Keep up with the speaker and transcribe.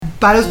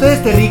Para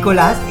ustedes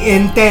terrícolas,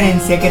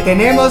 entérense que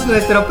tenemos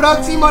nuestro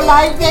próximo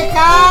live de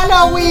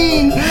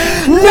Halloween.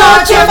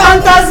 ¡Noche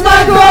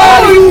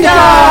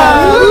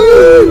Fantasmagórica!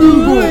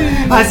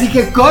 Así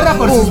que corra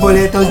por sus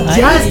boletos,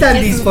 ya están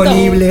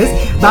disponibles.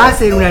 Va a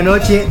ser una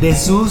noche de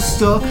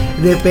susto,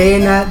 de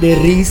pena, de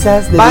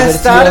risas, de va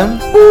diversión. A estar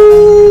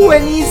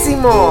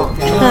buenísimo.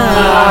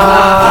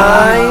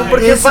 Ay,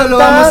 porque eso lo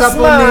vamos a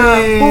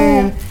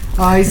poner.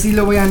 Ay, sí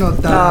lo voy a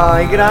anotar.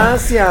 Ay,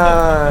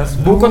 gracias.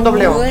 Bu con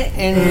doble O.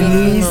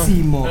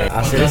 Buenísimo.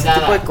 Hacer ese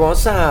tipo de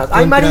cosas.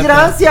 Ay, Mari,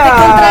 gracias. Te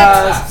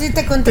contratas. Sí,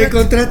 te contratas. Te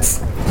contratas.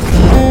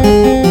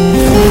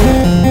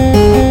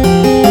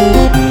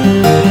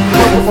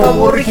 Por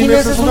favor, Regina,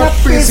 esa es una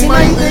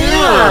pésima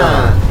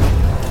idea.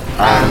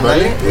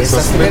 Ándale,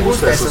 esa sí me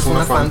gusta, esa es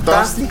una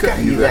fantástica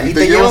idea. Y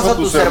te llevas a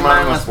tus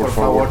hermanas, por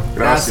favor.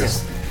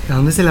 Gracias. ¿A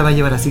dónde se la va a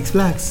llevar? ¿A Six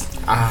Flags?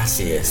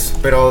 Así es,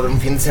 pero un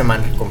fin de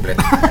semana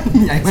completo.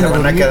 Ay, Se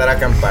van a quedar a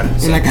acampar.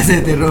 En la casa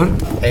de terror.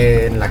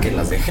 En la que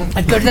las dejen.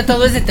 Aquí ahorita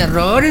todo es de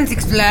terror en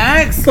Six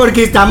Flags.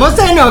 Porque estamos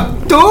en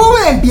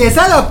octubre,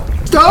 empieza el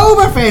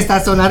Oktoberfest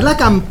a sonar la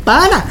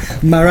campana.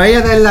 Mariah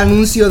da el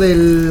anuncio de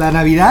la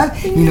Navidad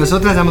y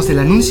nosotras damos el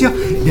anuncio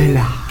de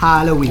la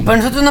Halloween. Pero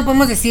nosotros no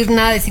podemos decir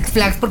nada de Six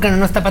Flags porque no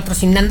nos está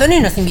patrocinando ni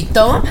nos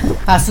invitó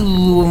a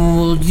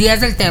sus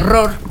días del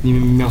terror. Y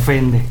me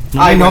ofende.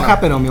 No Ay, me enoja, bueno.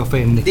 pero me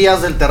ofende.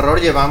 Días del terror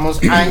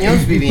llevamos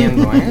años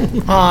viviendo, ¿eh?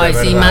 Ay, De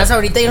sí, verdad. más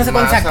ahorita, yo no sé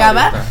cuándo se Más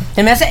acaba. ahorita.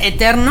 Se me hace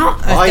eterno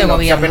Ay, este no, si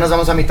gobierno. apenas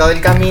vamos a mitad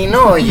del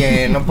camino,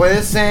 oye, no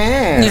puede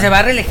ser. Ni se va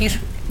a reelegir.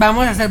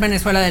 Vamos a hacer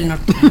Venezuela del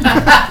Norte.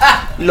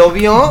 Lo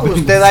vio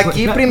usted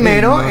aquí Venezuela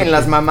primero del Norte. en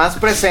Las Mamás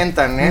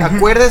Presentan, ¿eh?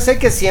 Acuérdese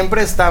que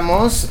siempre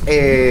estamos,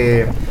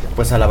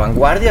 pues a la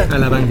vanguardia. A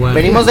la vanguardia.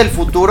 Venimos del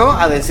futuro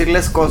a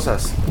decirles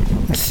cosas.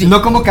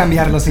 No cómo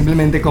cambiarlo,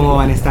 simplemente cómo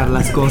van a estar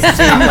las cosas.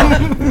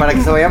 Para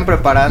que se vayan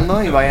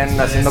preparando y vayan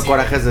haciendo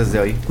corajes desde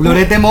hoy.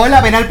 Lorete Mola,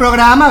 ven al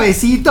programa,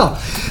 besito.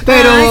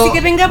 Pero. Ay, sí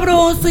que venga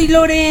Broso y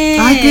Lore.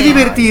 Ay, qué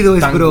divertido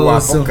es Tan Broso.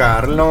 guapo,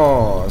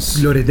 Carlos.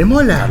 Lorete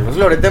Mola. Carlos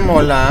Lorete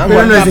Mola.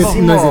 Pero no es, de,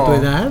 guapísimo. no es de tu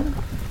edad.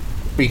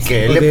 ¿Y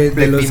qué? O Le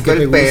de los pinto que el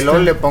te pelo,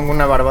 gustan. le pongo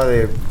una barba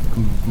de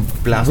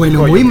plástico.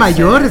 Bueno, yo muy qué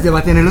mayor, sé. va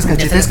a tener los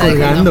cachetes está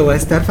dejando. colgando, va a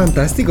estar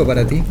fantástico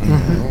para ti.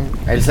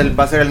 Él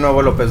va a ser el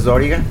nuevo López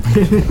Dóriga.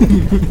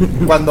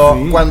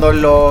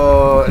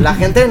 Cuando la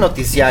gente de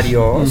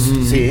noticiarios,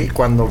 sí,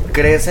 cuando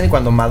crecen y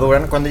cuando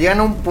maduran, cuando llegan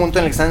a un punto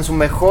en el que están en su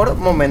mejor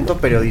momento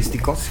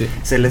periodístico,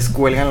 se les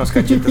cuelgan los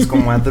cachetes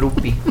como a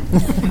Drupi.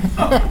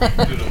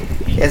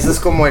 Eso es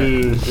como ¿cómo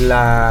El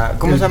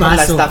se llama? La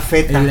paso,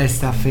 estafeta. la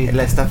estafeta.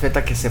 La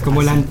estafeta que se Como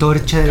pasa. la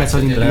antorcha de las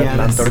Olimpiadas.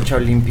 La antorcha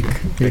olímpica.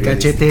 El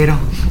cachetero.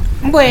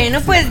 Bueno,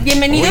 pues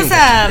bienvenidos Uy,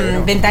 a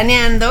pero-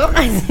 Ventaneando.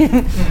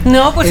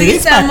 No, pues sí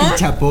 ¿Eres estamos. Pati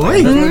Chapoy?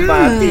 Es muy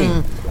Pati.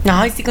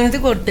 Ay, sí, con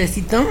este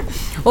cortecito.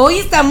 Hoy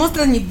estamos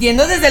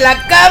transmitiendo desde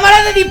la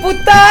Cámara de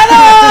Diputados.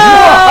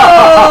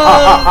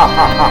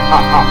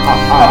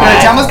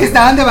 Aprovechamos que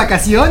estaban de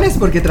vacaciones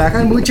porque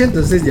trabajan mucho,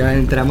 entonces ya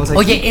entramos aquí.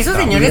 Oye, esos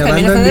señores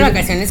también están de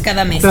vacaciones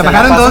cada mes.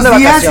 Trabajaron Se la pasan 2 de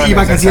días vacaciones, y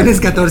vacaciones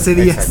exacto. 14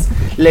 días. Exacto.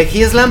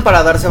 Legislan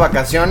para darse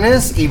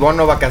vacaciones y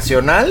bono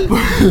vacacional.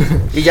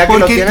 Y ya que lo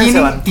Porque tienen, se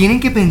van. tienen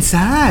que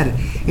pensar.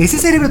 Ese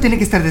cerebro tiene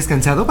que estar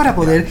descansado para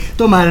poder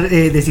tomar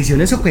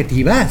decisiones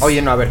objetivas.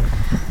 Oye, no, a ver.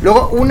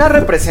 Luego, una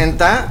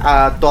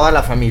representa a toda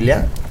la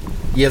familia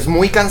y es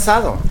muy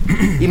cansado.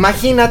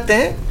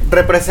 Imagínate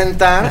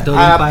representar A todo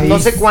a el país. no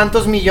sé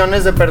cuántos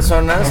millones de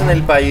personas en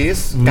el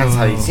país. No.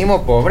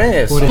 Cansadísimo,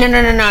 pobres. Pobre.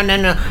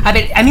 No. A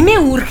ver, a mí me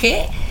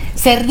urge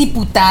ser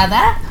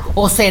diputada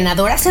o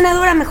senadora.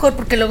 Senadora mejor,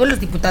 porque luego los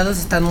diputados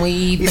están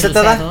muy ¿Y se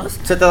te da? peluceados.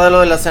 Se te da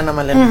lo de la cena,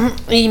 Malena.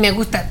 Ujú, y me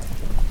gusta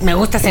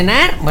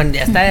cenar. Bueno,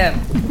 ya está.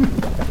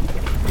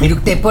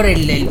 Eructé por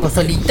el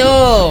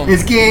pozolito.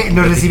 Es que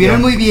nos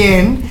recibieron muy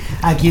bien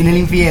aquí en el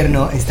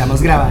infierno.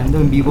 Estamos grabando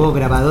en vivo,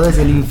 grabado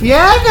desde el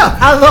infierno.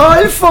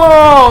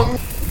 ¡Adolfo!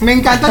 ¡Me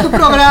encanta tu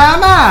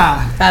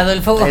programa!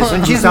 Adolfo. Es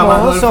un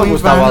chismoso,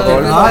 Gustavo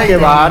Adolfo. Ay, Qué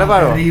no,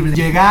 bárbaro. terrible.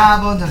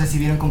 Llegamos, nos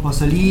recibieron con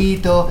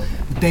pozolito,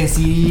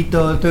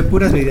 tecito,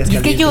 puras bebidas Y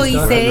es que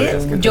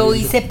calientes, yo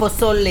hice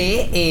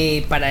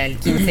pozole para el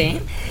 15,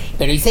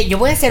 pero yo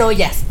voy a hacer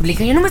ollas. Le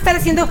dije, yo no me voy a estar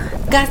haciendo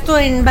gasto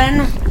en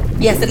vano.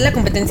 Y hacer la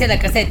competencia de la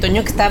casa de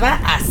Toño, que estaba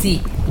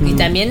así. Y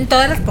también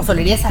todas las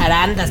pozolerías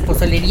Arandas,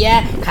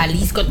 Pozolería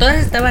Jalisco, todas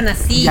estaban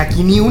así. Y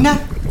aquí ni una.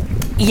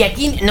 Y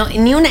aquí, no,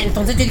 ni una.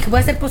 Entonces yo dije, voy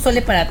a hacer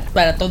pozole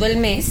para todo el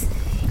mes.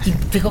 Y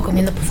sigo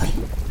comiendo pozole.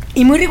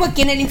 Y muy rico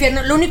aquí en el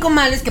infierno. Lo único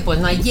malo es que pues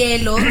no hay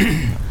hielo,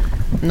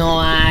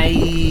 no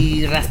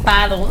hay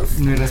raspados.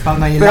 No hay raspado,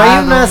 no hay Pero hay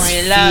helado. unas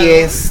helado.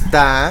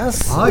 fiestas,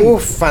 Ay.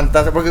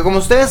 fantásticas, porque como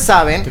ustedes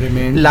saben,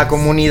 Tremendas. la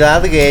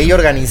comunidad gay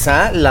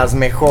organiza las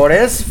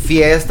mejores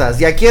fiestas.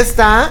 Y aquí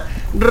está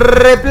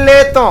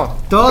repleto.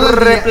 Todo el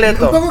día,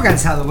 repleto. un poco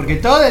cansado porque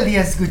todo el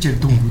día se escucha el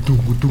tungu,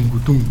 tungu, tungu,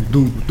 tungu,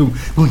 tungu, tungu,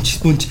 punch,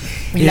 punch.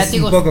 Y Es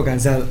látigos. un poco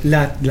cansado.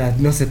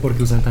 No sé por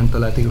qué usan tanto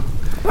látigo.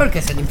 Porque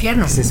es el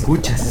infierno. Se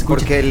escucha.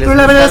 Porque les Pero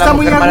la gusta verdad la está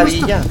muy Mujer a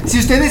gusto. Maravilla. Si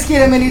ustedes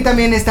quieren venir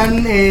también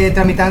están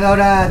tramitando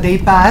ahora Day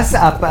Pass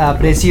a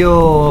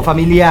precio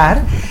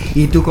familiar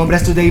y tú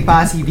compras tu Day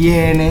Pass y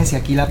vienes y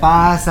aquí la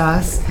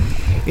pasas.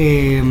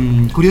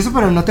 Curioso,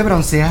 pero no te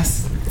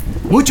bronceas.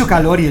 Mucho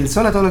calor y el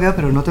sol a todo lo que da,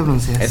 pero no te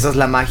bronceas. Esa es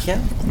la magia.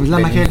 Es la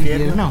magia del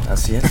infierno.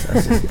 Así es.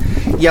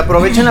 Y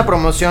aprovechen la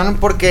promoción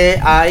porque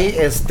hay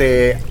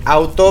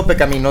auto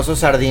pecaminoso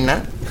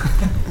sardina.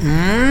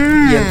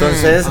 Y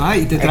entonces.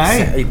 Y te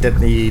trae.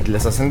 Y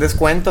les hacen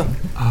descuento.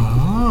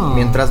 Ah.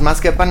 Mientras más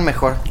quepan,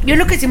 mejor. Yo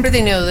lo que siempre he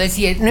tenido es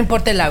decir, no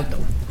importa el auto.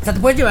 O sea, te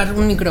puedes llevar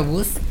un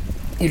microbús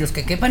y los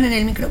que quepan en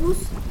el microbús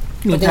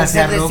pueden Mientras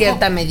sea ser de rojo.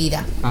 cierta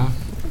medida. Ah.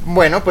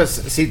 Bueno, pues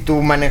si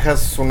tú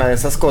manejas una de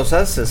esas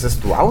cosas, ese es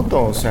tu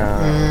auto. O sea,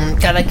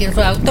 Cada quien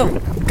su auto.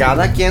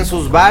 cada quien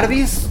sus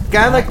Barbies,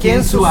 cada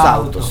quien sus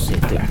autos. Sí,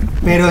 claro.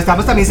 Pero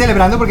estamos también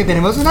celebrando porque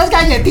tenemos unas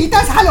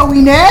galletitas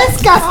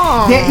halloweenescas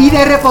y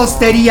de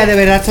repostería, de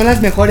verdad, son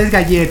las mejores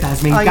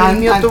galletas, me Ay, encantan. el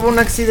mío tuvo un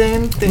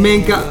accidente. Me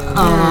encanta.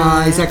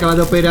 Ay, se acaba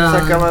de operar.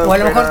 Se acaba de O a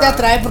lo mejor te operar.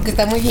 atrae porque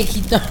está muy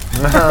viejito.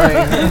 Ay,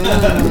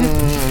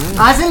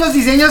 Hacen los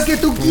diseños que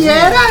tú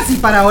quieras y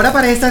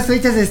para estas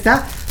fechas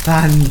está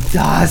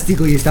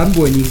fantástico y están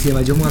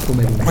buenísimas. Yo me voy a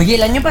comer una. Oye,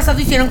 el año pasado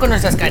hicieron con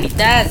nuestras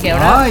caritas y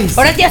ahora. Ay, sí.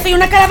 Ahora ya soy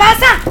una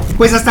calabaza.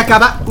 Pues hasta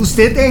Cava,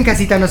 usted en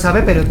casita no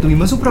sabe, pero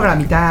tuvimos un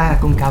programita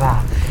con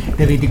Cava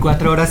de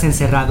 24 horas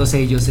encerrados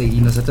ellos y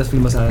nosotros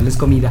fuimos a darles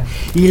comida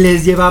y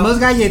les llevamos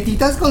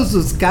galletitas con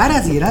sus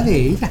caras y era de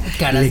ella.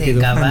 Caras Le de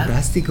quedó Cava.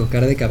 fantástico,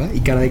 cara de Cava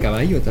y cara de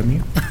caballo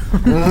también.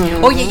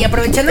 Oye, y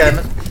aprovechando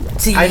que.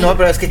 Sí. Ay, no,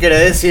 pero es que quería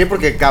decir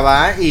porque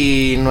Cava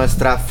y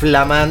nuestra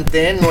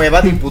flamante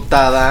nueva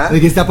diputada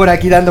El que está por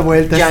aquí dando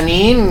vueltas.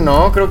 Janine,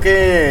 ¿no? Creo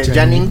que Janine.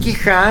 Janine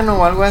Quijano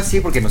o algo así,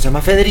 porque no se llama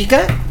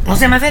Federica. ¿No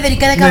se llama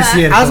Federica de No es Cava?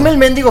 cierto. Hazme el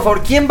mendigo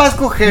favor, ¿quién va a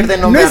escoger de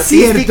nombre No es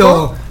artístico?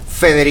 cierto.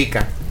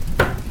 Federica.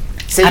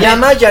 Se A ver.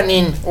 llama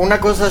Janine, una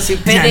cosa así.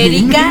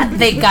 Federica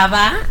de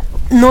Cava.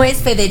 No es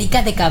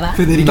Federica de Cava.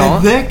 Federica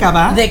No. de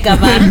Cava. De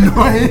Cava.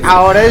 No es.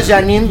 Ahora es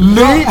Janine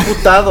No.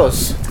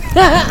 Diputados.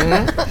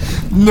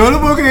 No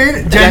lo puedo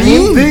creer.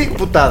 Janine Janine.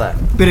 Diputada.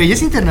 Pero ella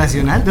es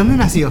internacional. ¿Dónde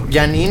nació?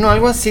 Janine o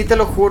algo así, te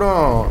lo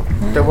juro.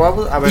 Te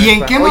voy a ver. ¿Y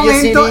en qué Oye,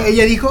 momento Siri.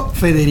 ella dijo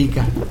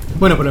Federica?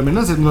 Bueno, por lo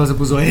menos no se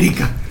puso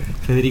Erika.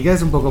 Federica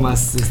es un poco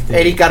más.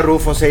 Erika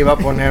Rufo se iba a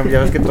poner, ya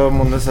ves que todo el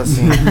mundo es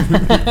así.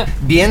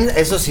 Bien,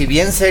 eso sí,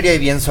 bien seria y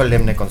bien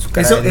solemne con su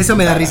cara. de Eso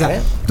me da diputada,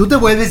 risa. ¿eh? Tú te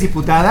vuelves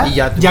diputada Y y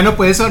ya ya no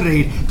puedes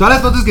sonreír. Todas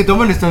las fotos que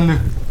toman están.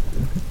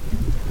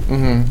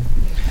 Ujú.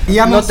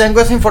 Digamos, No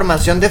tengo esa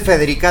información de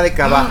Federica de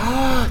Cava.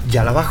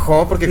 Ya la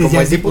bajó porque como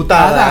ya es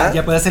diputada,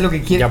 ya puede hacer lo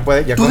que quiera. ya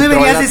puede- ya Tú controla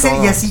deberías de ser,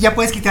 todo. y así ya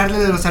puedes quitarle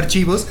de los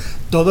archivos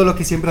todo lo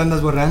que siempre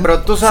andas borrando. Pero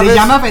tú sabes- Se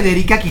llama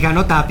Federica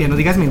Quijano Tapia, no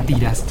digas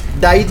mentiras.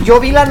 de ahí yo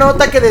vi la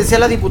nota que decía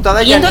la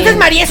diputada ¿Y entonces Janine.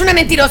 María es una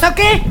mentirosa o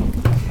qué?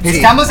 Sí.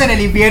 Estamos en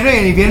el infierno y en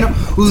el infierno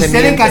usted en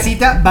miente.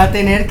 casita va a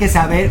tener que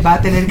saber, va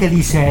a tener que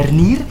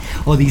discernir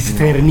o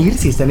discernir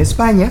si está en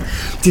España,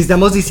 si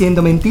estamos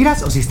diciendo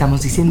mentiras o si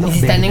estamos diciendo ¿Y si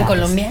están en verdades.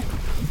 Colombia?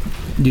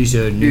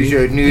 Discernir.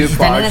 ¿Y si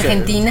están en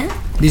Argentina?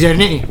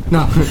 Discernir.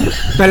 No.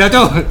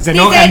 Peloto, se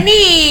enojan.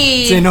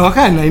 ¡Discernir! Se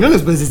enojan, ahí no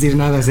les puedes decir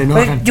nada, se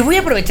Pues, enojan. yo voy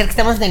a aprovechar que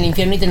estamos en el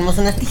infierno y tenemos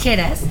unas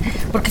tijeras,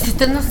 porque si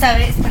usted no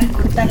sabe, es para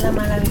cortar la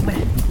mala vibra.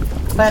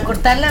 Para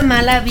cortar la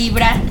mala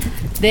vibra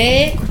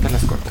de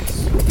Las cortas.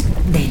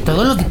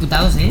 todos los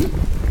diputados, ¿eh?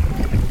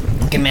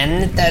 Que me han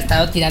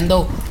estado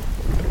tirando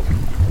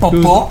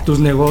popó Tus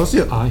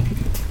negocios. Ay.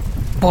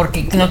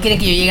 porque no quieren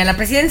que yo llegue a la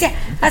presidencia.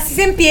 Así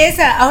se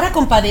empieza. Ahora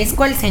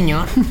compadezco al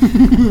señor.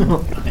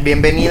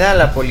 Bienvenida a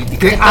la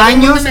política. Que todo el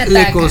mundo años me le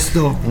ataca.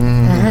 costó.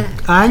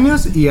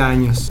 Años y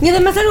años. Y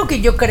además algo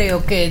que yo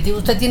creo que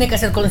usted tiene que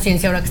hacer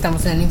conciencia ahora que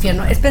estamos en el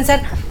infierno es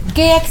pensar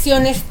qué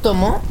acciones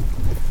tomó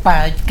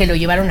para que lo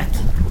llevaron aquí.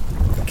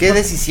 ¿Qué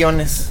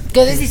decisiones?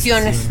 ¿Qué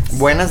decisiones?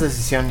 Buenas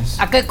decisiones.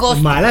 ¿A qué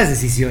costo? Malas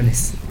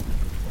decisiones.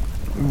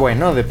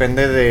 Bueno,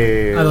 depende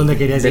de ¿A dónde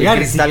querías del llegar?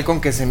 cristal Sí.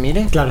 con que se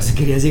mire. Claro, si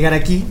querías llegar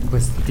aquí,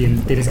 pues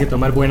tienes que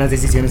tomar buenas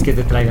decisiones que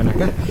te traigan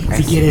acá. Si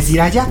Así quieres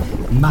ir allá,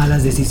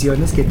 malas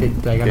decisiones que te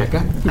traigan ¿Qué?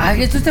 acá.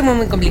 Ay, esto está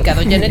muy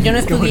complicado. Yo no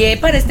estudié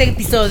para este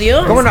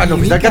episodio. ¿Cómo no? ¿No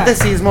fuiste al Mica.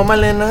 catecismo,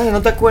 Malena?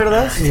 ¿No te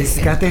acuerdas? Es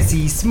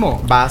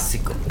catecismo.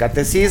 Básico.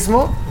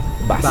 Catecismo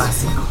básico.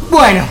 Básico.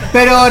 Bueno,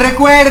 pero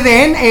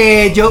recuerden,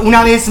 yo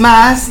una vez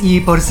más y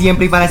por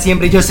siempre y para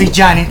siempre, yo soy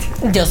Janet.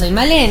 Yo soy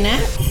Malena.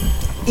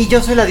 Y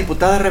yo soy la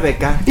diputada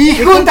Rebeca. Y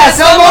juntas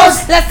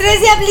somos. ¡Las tres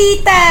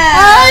diablitas!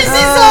 ¡Ay,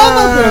 sí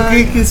somos! Pero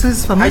que eso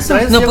es Ay, famoso.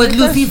 ¿traes? No, pues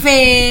diablitas?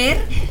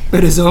 Lucifer.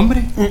 Pero es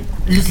hombre.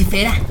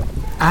 Lucifera.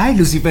 Ay,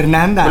 Lucy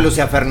Fernanda. Pues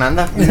Lucia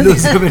Fernanda.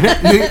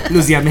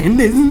 Lucia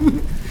Méndez.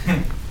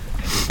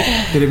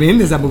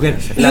 Tremenda esa mujer.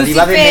 La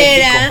diva de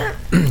Lucifera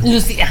México.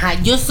 Ajá,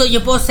 yo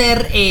puedo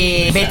ser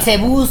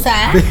Betsebusa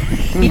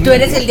y tú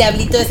eres el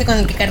diablito ese con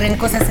el que cargan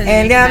cosas en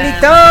El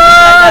diablito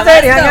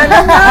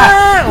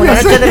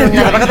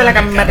Una noche de la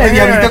cámara. El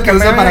diablito que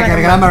usa para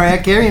cargar a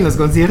Mariah Carey en los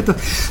conciertos.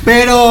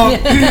 Pero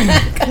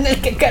con el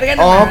que cargan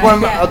a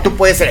Mariah. O tú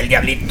puedes ser el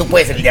diablito, tú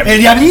puedes ser el diablito.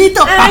 el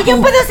diablito, Ah, papu.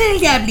 yo puedo ser el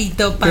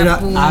diablito, papu. Pero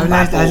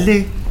habla,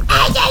 hazle.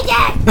 ¡Ay, ay,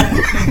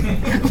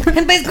 ay!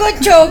 Empezó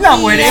Chucky. La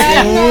muere.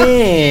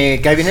 Sí,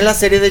 que ahí viene la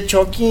serie de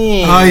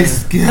Chucky. Ay,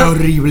 es que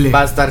horrible.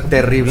 Va a estar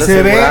terrible.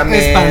 Se ve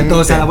seguramente.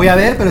 espantosa, la voy a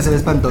ver, pero se ve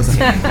espantosa.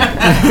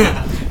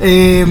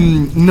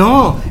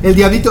 No, el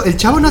diablito, el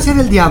chavo no hacía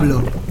el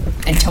diablo.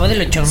 El Chavo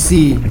del Ocho.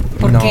 Sí.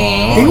 ¿Por No.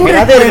 qué? Tengo un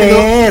Era recuerdo.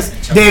 Derbez.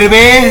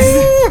 Derbez.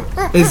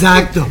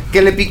 Exacto.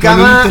 Que le Con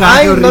picaba. un traje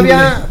Ay, no horrible.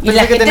 había. Y la Pensé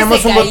que gente teníamos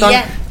se un botón.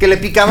 caía. Que le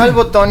picaba el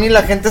botón y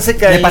la gente se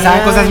caía. Le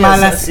pasaban cosas y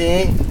malas.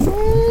 Sí.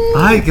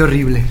 Ay, qué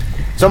horrible.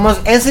 Somos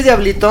ese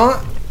diablito,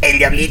 el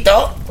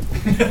diablito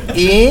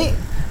y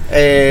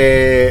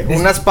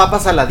unas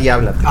papas a la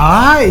diabla.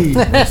 Ay,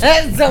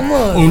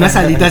 Somos. unas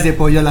alitas de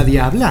pollo a la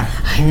diabla.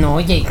 Ay, no,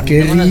 oye,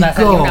 Qué ¿cómo nos va a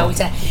salir rico. una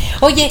úlcera?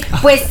 Oye,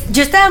 pues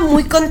yo estaba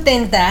muy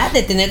contenta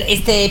de tener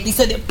este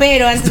episodio,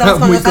 pero antes Estaba vamos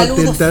con muy los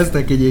saludos. contenta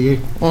hasta que llegué.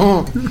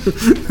 No,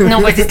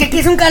 pues es que aquí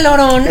es un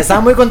calorón.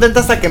 Estaba muy contenta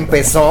hasta que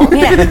empezó.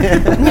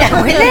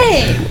 Mira,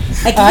 huele.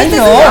 Aquí Ay, ya está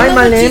no, sudando ay,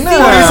 Malena.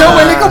 muchísimo. Por eso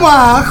huele como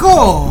a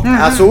ajo.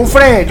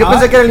 Azufre. Yo Ah.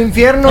 pensé que era el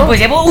infierno. No, pues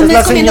llevo un Es mes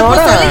la comiendo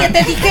señora. pozole, ya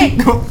te dije.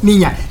 No,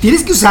 niña,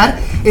 tienes que usar,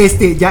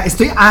 ya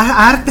estoy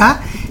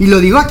harta y lo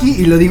digo aquí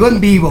y lo digo en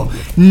vivo.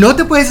 No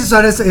te puedes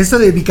usar eso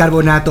de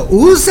bicarbonato.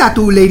 Usa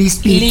tu Lady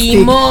Speed Stick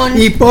Limón.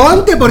 y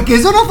ponte, porque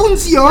eso no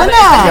funciona.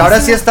 Y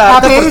ahora sí está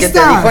harta porque te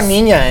Apestas. dijo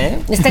niña, ¿eh?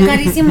 Está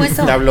carísimo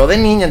eso. Te habló de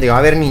niña. Digo,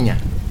 a ver, niña.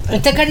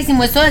 Está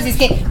carísimo eso, así es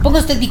que ponga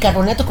usted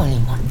bicarbonato con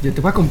limón. Yo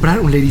te voy a comprar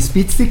un Lady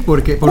Speed Stick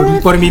porque,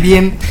 por mi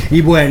bien. Y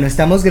bueno,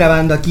 estamos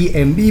grabando aquí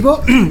en vivo,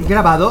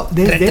 grabado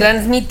desde...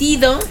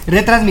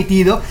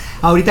 Retransmitido,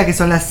 ahorita que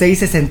son las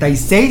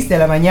 6:66 de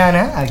la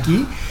mañana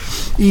aquí.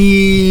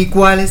 ¿Y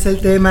cuál es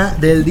el tema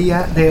del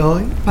día de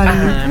hoy para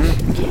mí? Ajá.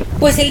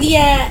 Pues el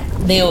día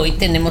de hoy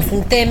tenemos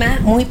un tema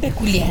muy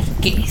peculiar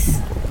que es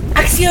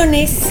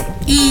acciones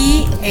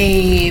y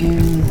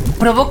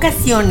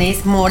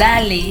provocaciones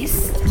morales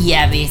y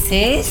a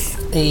veces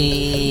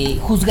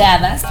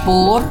juzgadas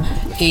por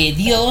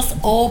Dios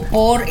o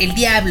por el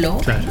diablo,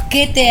 Claro.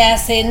 que te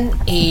hacen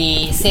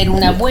ser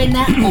una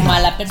buena o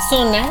mala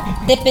persona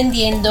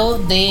dependiendo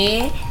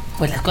de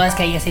pues las cosas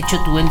que hayas hecho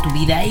tú en tu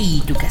vida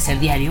y tu quehacer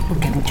diario,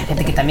 porque hay mucha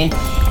gente que también,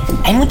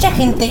 hay mucha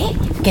gente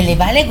que le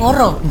vale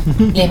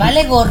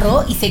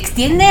gorro y se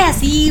extiende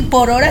así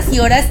por horas y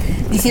horas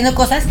diciendo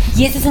cosas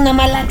y eso es una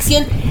mala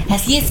acción.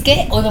 Así es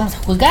que hoy vamos a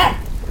juzgar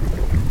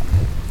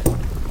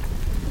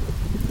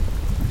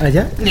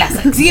 ¿Allá? las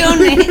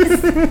acciones.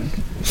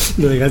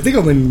 Lo dejaste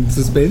como en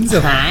suspenso.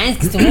 Ajá, es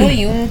que estuvo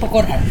ahí un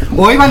poco raro.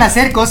 Hoy van a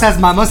hacer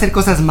vamos a hacer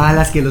cosas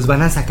malas que los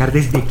van a sacar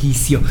desde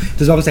quicio.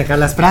 Entonces vamos a dejar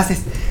las frases.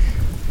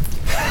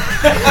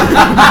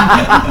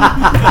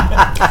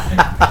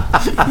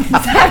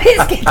 ¿Sabes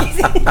qué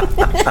quise?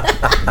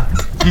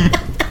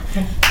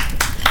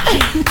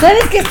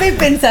 ¿Sabes qué estoy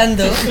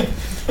pensando?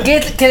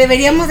 Que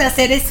deberíamos de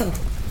hacer eso.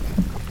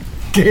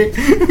 ¿Qué?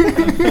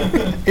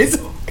 Eso.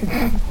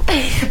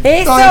 Todo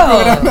el ¡Eso!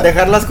 programa.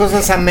 Dejar las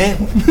cosas a me.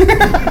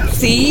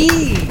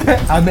 Sí.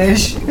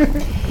 Amesh.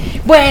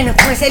 Bueno,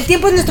 pues el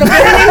tiempo es nuestro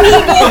peor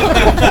enemigo.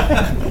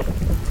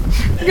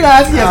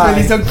 Gracias, Ay.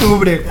 feliz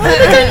octubre.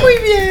 Muy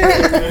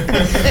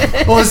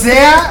bien. O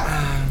sea,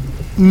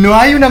 no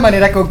hay una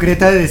manera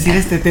concreta de decir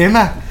este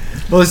tema.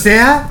 O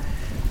sea,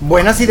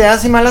 Buenas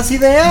ideas y malas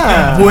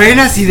ideas.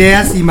 buenas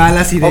ideas y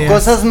malas O ideas.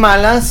 cosas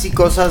malas y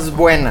cosas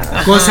buenas.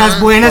 Cosas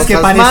buenas que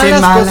Cosas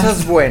parecen malas.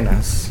 Cosas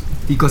buenas.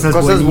 Y cosas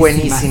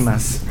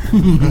buenísimas.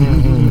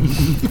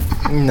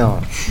 No.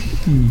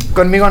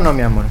 Conmigo no,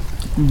 mi amor.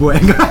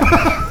 Bueno.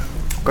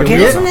 ¿Qué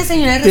Conmigo eres no. una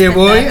señora Te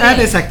voy a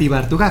respetable?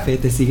 desactivar tu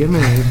gafete, sígueme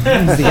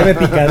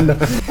picando.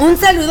 Un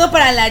saludo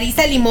para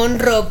Larisa Limón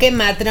Roque,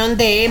 matrón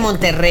de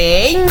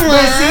Monterrey. ¡Mua!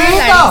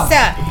 ¡Besito!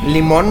 Larisa.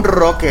 Limón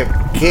Roque.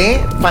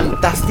 Qué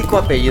fantástico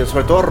apellido,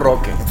 sobre todo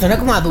Roque. Suena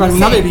como a Para dulce.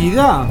 una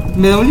bebida.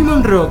 Me da un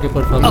limón roque,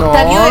 por favor. No,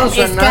 Octavio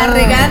suena-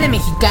 Escárrega de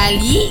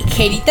Mexicali,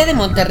 Gerita de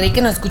Monterrey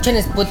que nos escucha en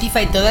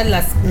Spotify todas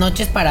las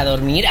noches para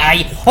dormir.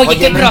 Ay, oye,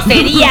 qué no.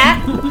 grosería.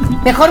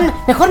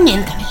 Mejor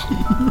miéntamela,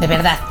 de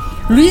verdad.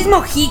 Luis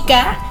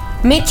Mojica,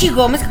 Mechi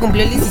Gómez que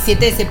cumplió el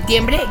 17 de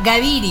septiembre,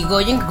 Gaby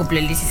Irigoyen que cumplió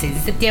el 16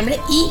 de septiembre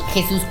y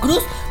Jesús Cruz,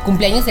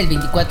 cumpleaños el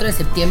 24 de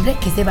septiembre,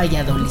 que es de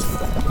Valladolid.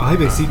 Ay,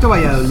 besito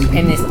Valladolid.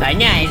 En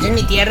España, esa es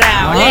mi tierra,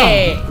 Ah.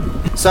 ole.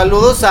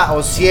 Saludos a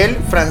Ociel,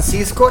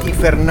 Francisco y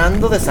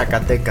Fernando de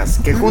Zacatecas,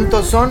 que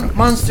juntos son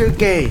Monster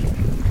Gay.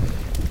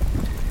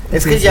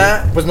 Es que Sí,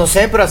 ya, pues no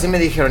sé, pero así me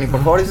dijeron. Y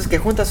por favor, dices que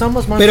juntas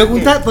somos Monster Pero Gay.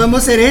 junta,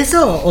 podemos hacer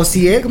eso.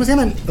 Ociel, ¿cómo se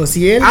llaman?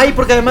 Ociel. Ay,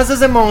 porque además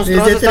es de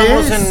monstruos, Es de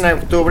estamos 3. en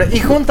octubre. Y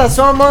juntas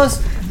somos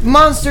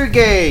Monster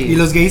Gay. Y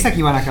los gays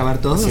aquí van a acabar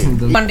todos. Sí.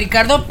 Entonces. Juan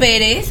Ricardo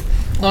Pérez,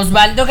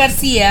 Osvaldo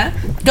García,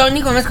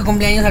 Tony Gómez, que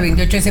cumpleaños el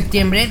 28 de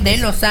septiembre, de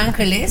Los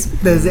Ángeles.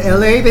 Desde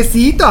LA,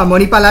 besito. A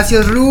Moni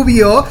Palacios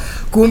Rubio,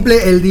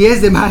 cumple el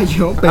 10 de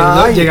mayo.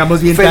 Perdón, Ay,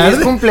 llegamos bien feliz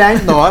tarde.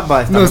 cumpleaños. No,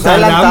 estamos Nos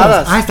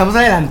adelantadas. Estamos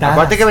adelantadas.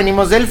 Acuérdate que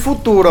venimos del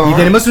futuro. Y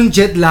tenemos un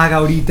jet lag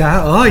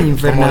ahorita. Ay,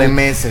 infernal. Como de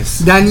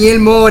meses. Daniel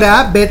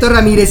Mora, Beto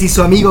Ramírez y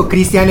su amigo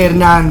Cristian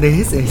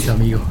Hernández. Es su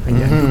amigo.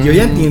 Yo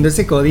ya entiendo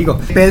ese código.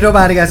 Pedro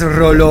Vargas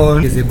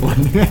Rolón. Que se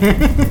pone.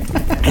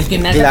 El que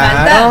me hace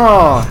falta.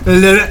 Claro.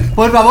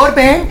 Por favor,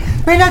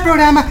 ven al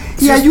programa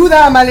y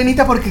ayuda a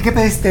Malenita porque qué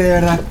peste, de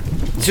verdad.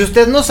 Si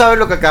usted no sabe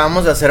lo que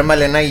acabamos de hacer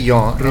Malena y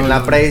yo en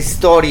la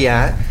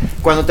prehistoria,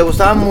 cuando te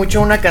gustaba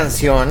mucho una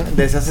canción,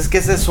 decías, es que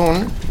ese es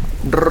un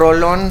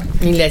rolón.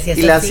 Y le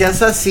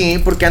hacías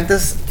así, porque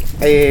antes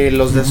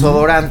los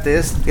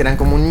desodorantes eran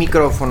como un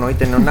micrófono y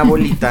tenía una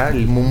bolita,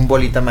 un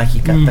bolita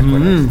mágica, ¿te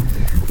acuerdas?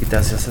 Y te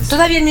hacías así.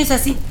 Todavía no es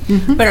así,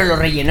 pero lo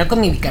relleno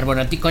con mi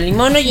bicarbonato y con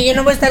limón y yo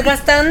no voy a estar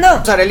gastando.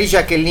 Arely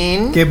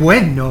Jacqueline. Qué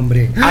buen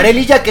nombre.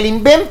 Arely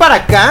Jacqueline, ven para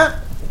acá.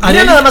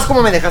 Mira Arely- nada más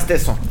cómo me dejaste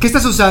eso. ¿Qué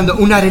estás usando?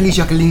 Una Arely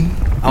Jacqueline.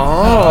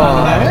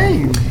 Oh.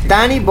 Ay.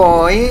 Danny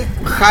Boy,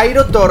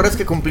 Jairo Torres,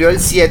 que cumplió el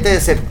 7 de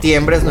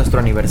septiembre, es nuestro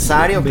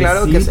aniversario,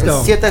 claro que es el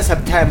Besito. 7 de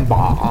septiembre.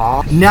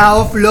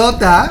 Nao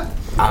Flota,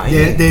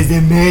 Ay. desde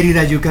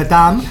Mérida,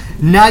 Yucatán.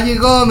 Naye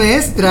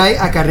Gómez trae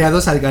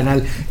acarreados al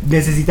canal.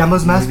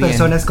 Necesitamos más bien.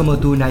 personas como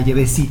tú, Naye.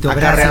 Besito.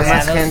 Acarrear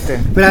Gracias. más gente.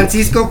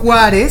 Francisco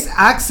Juárez,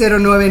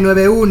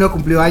 AC0991,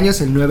 cumplió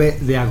años el 9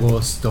 de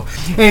agosto.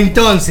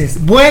 Entonces,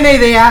 buena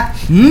idea,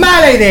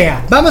 mala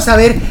idea. Vamos a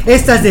ver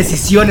estas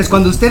decisiones.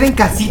 Cuando usted en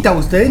casita,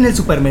 usted en el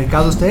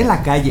supermercado, usted en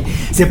la calle,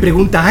 se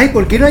pregunta, ay,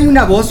 ¿por qué no hay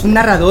una voz, un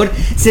narrador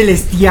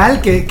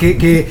celestial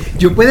que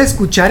yo pueda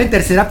escuchar en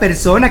tercera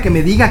persona, que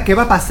me diga qué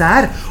va a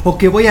pasar, o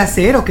qué voy a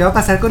hacer, o qué va a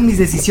pasar con mis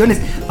decisiones?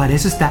 Para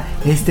eso está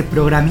este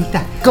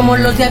programita. Como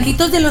los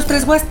diablitos de los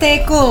tres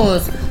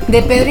huastecos,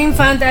 de Pedro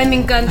Infante. Ay, me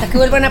encanta que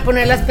vuelvan a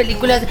poner las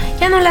películas.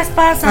 Ya no las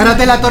pasan.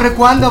 Árate la torre,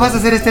 ¿cuándo vas a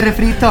hacer este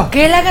refrito?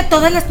 Que él haga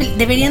todas las películas.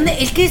 Deberían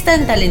de. Es que es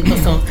tan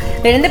talentoso.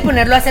 Deberían de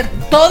ponerlo a hacer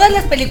todas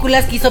las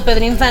películas que hizo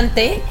Pedro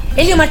Infante.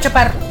 Él y Omar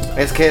Chaparro.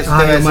 Es que eso Ay,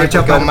 te voy a Omar decir,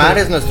 porque Chaparro. Omar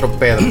es nuestro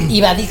Pedro.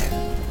 Y Badir.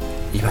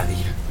 Y Badir.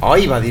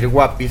 Ay, Badir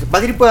guapísimo.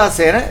 Badir puede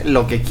hacer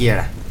lo que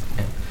quiera.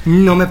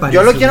 No me parece.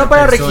 Yo lo quiero una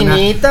para persona-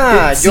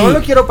 Reginita. Yo Sí,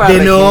 lo quiero para de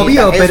Reginita.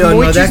 novio, Es pero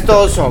muy no de actor.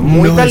 chistoso,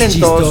 muy No es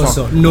talentoso,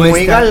 chistoso, no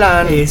muy está-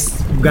 galán. Es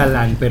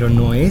galán, pero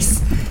no es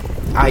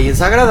Ay, es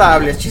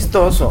agradable, es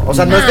chistoso. O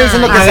sea, no estoy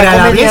diciendo que sea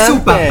agradable. Es comediante.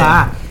 su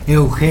papá,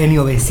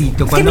 Eugenio,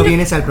 besito. Cuando Es que mira,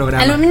 vienes al A lo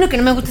programa. único que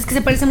no me gusta es que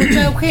se parece mucho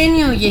a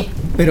Eugenio, oye.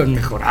 Pero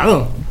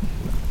mejorado.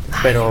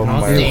 Pero no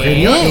bueno.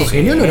 sé.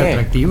 Eugenio no era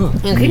atractivo.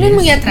 Eugenio es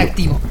muy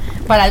atractivo.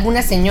 Para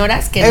algunas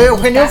señoras que.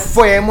 Eugenio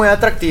fue muy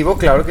atractivo,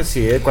 claro que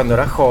sí, cuando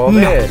era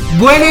joven. No.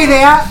 Buena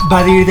idea,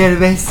 Badir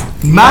Derbez.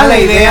 Mala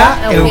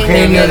idea,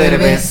 Eugenio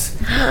Derbez.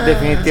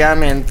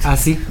 Definitivamente.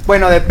 Así.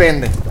 Bueno,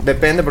 depende,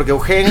 porque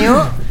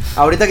Eugenio,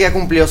 ahorita que ya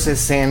cumplió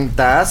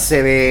 60,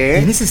 se ve...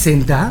 ¿Tiene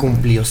 60?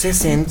 Cumplió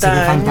 60 Se ve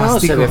años,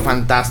 fantástico. se ve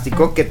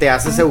fantástico. ¿Qué te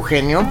haces,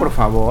 Eugenio, por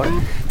favor?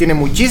 Tiene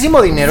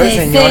muchísimo dinero el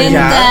señor 60.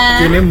 ya.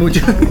 Tiene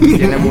mucho.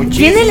 Tiene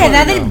muchísimo Tiene la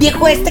edad del dinero.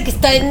 viejo este que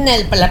está en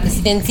la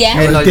presidencia.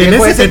 El Tiene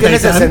viejo ese tiene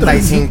 60 y tantos.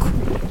 65.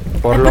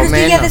 Por Pero lo es que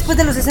menos. ya después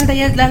de los 60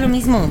 ya da lo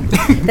mismo.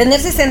 Tener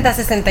 60,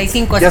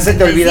 65, Ya se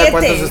te olvida 67,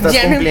 cuántos estás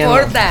ya cumpliendo.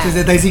 no importa.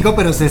 65,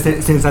 pero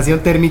sensación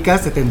térmica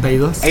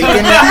 72.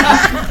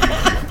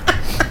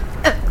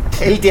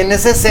 Él tiene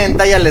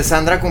 60 y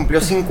Alessandra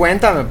cumplió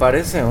 50, me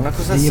parece, una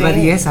cosa Le así. lleva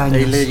 10 años.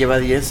 Él le lleva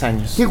 10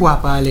 años. Qué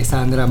guapa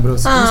Alessandra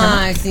Ambrosio. ¿Cómo se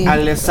llama? Ay, sí.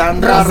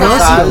 Alessandra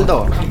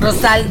Rosaldo. Rosaldo.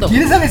 Rosaldo.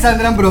 ¿Quién es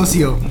Alessandra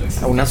Ambrosio?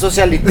 Una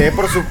socialité,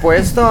 por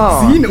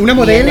supuesto. Sí, una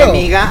modelo. Mi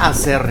enemiga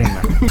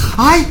acérrima.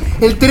 ¡Ay!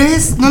 El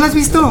 3, ¿no lo has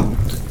visto?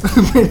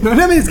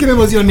 Perdóname, es que me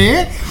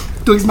emocioné.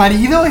 Tu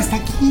exmarido está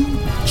aquí.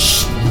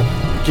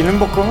 ¿Quién lo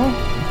invocó?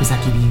 Pues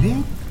aquí vive.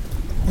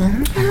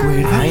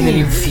 Acuérdate. Ay, en el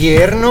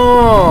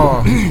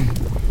infierno.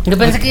 Yo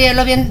pensé que ya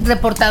lo habían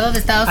reportado de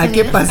Estados Hay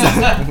que Unidos.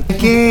 pasar. Hay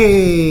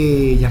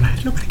que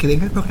llamarlo para que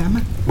venga al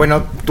programa.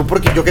 Bueno, ¿tú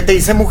porque yo qué te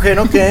hice, mujer,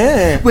 o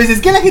qué? Pues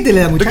es que a la gente le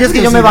da mucha quieres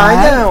que yo me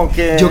curiosidad. vaya o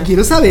qué? Yo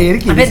quiero saber A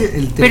quién ver, es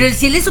el pero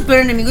si él es su peor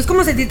enemigo, es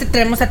como si a ti te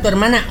traemos a tu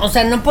hermana. O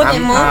sea, no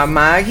podemos. A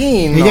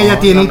Maggie, no, Ella ya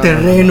tiene no, un no,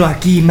 terreno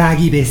aquí,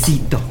 Maggie,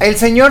 besito. El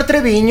señor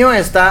Treviño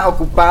está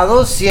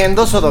ocupado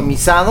siendo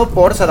sodomizado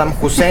por Saddam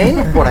Hussein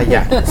por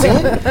allá, ¿sí?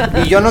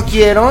 Y yo no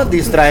quiero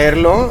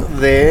distraerlo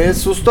de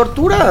sus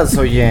torturas,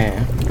 oye.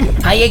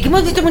 Ay, aquí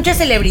hemos visto mucha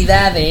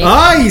celebridad,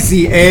 Ay,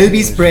 sí,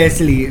 Elvis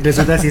Presley.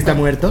 Resulta si está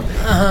muerto.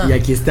 Ajá. Y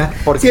aquí está.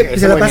 Porque Sí, ese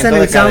se la pasa movimiento en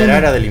de el cadera sauna.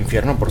 era del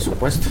infierno, por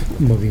supuesto.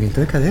 Movimiento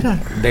de cadera.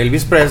 De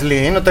Elvis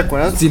Presley, ¿no te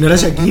acuerdas? Si no era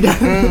Shakira.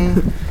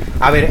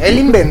 A ver, él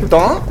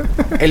inventó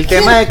el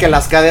tema de que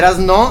las caderas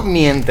no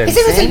mienten.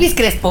 Ese no es ¿sí? Elvis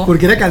Crespo.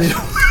 Porque era cadero.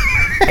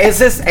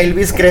 Ese es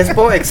Elvis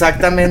Crespo,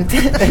 exactamente.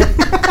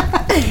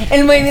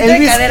 El movimiento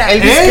de cadera.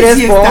 Elvis Él sí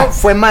Crespo está.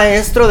 fue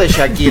maestro de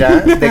Shakira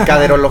de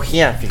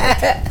caderología,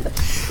 fíjate.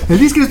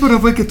 Elvis Crespo no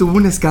fue el que tuvo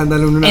un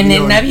escándalo en un En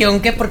avión. un avión,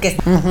 que porque.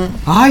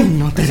 Ay,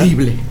 no,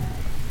 terrible.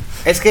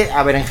 Es que,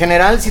 a ver, en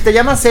general, si te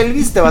llamas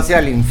Elvis, te vas a ir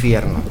al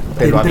infierno.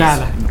 Te De lo aviso.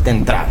 entrada. De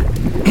entrada.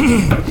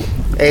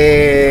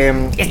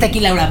 Está aquí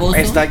Laura Bozo.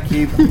 Está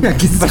aquí.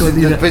 Aquí está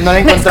escondida. Pues no la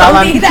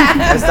encontraban.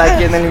 Escondida. Está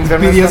aquí en el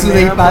infierno. Pidió su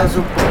escondida day pass.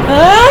 por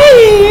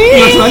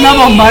 ¡Ay! ¡Nos van a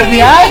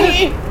bombardear!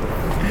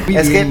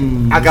 Es que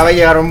Bien. acaba de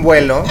llegar un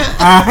vuelo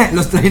Ah,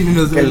 los traen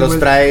los que los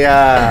trae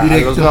a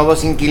Directo. los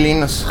nuevos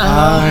inquilinos.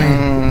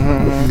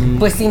 Ay.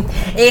 Pues sí.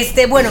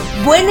 Bueno,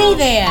 buena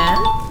idea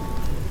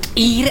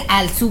ir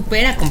al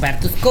súper a comprar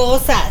tus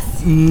cosas.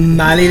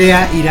 Mala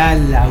idea ir a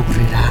la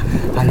Urrera.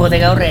 al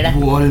Bodega Horrera.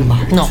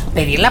 Walmart. No,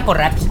 pedirla por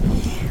Rappi.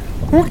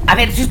 A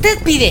ver, si usted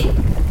pide.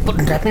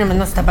 Rappi nomás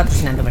nos está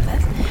patrocinando, ¿verdad?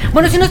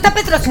 Bueno, si no está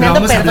patrocinando,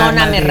 Vamos a hablar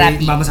perdóname, mal de-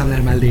 Rappi. Vamos a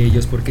hablar mal de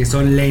ellos porque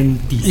son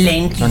lentis.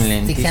 Lentis. Son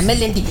lentis. Se llama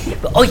lentis.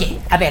 Oye,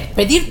 a ver,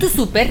 pedir tu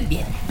súper,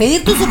 bien.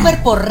 Pedir tu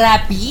súper por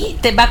Rappi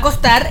te va a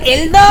costar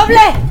el doble.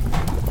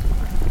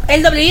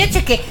 El doble. Yo ya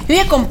chequé. Yo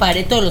ya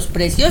comparé todos los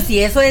precios y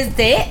eso es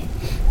de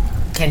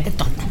gente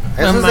tonta.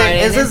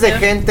 Eso es de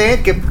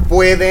gente que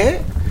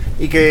puede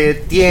y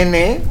que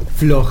tiene.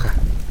 Floja.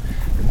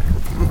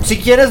 Si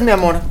quieres, mi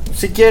amor,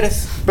 si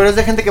quieres. Pero es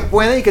de gente que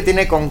puede y que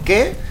tiene con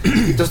qué.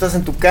 Y tú estás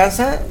en tu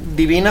casa,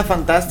 divina,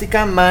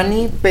 fantástica,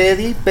 mani,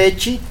 pedi,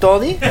 pechi,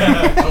 todi.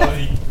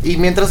 Y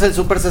mientras el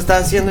súper se está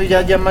haciendo y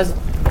ya más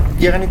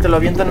llegan y te lo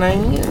avientan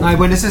ahí. Ay,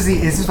 bueno, eso sí,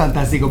 eso es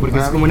fantástico porque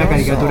es como una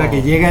Maravilloso. caricatura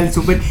que llega al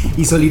súper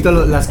y solito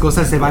las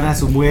cosas se van a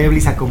su mueble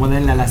y se acomodan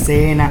en la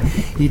alacena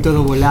y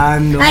todo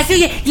volando. Ah, sí,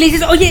 oye, y le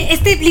dices, oye,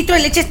 este litro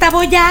de leche está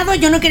abollado,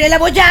 yo no quería el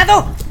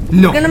abollado.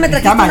 No, ¿Por qué no me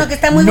trajiste está mal. uno que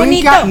está muy nunca,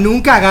 bonito?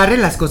 Nunca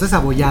agarren las cosas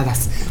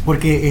abolladas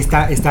porque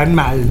están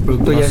mal, el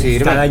producto No ya sirve.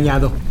 está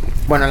dañado.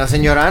 Bueno, la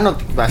señora no,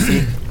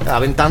 así,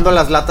 aventando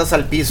las latas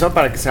al piso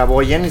para que se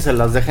abollen y se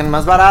las dejen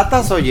más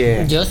baratas,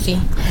 oye. Yo sí.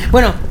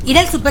 Bueno, ir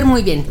al súper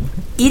muy bien.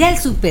 Ir al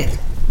súper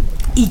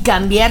y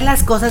cambiar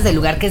las cosas del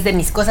lugar, que es de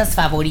mis cosas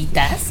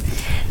favoritas.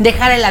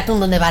 Dejar el atún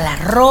donde va la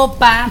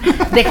ropa,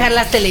 dejar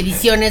las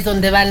televisiones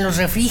donde van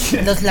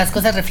las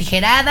cosas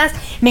refrigeradas.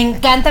 Me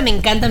encanta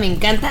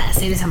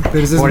hacer esa manera.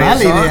 Pero eso es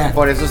mala idea.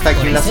 Por eso está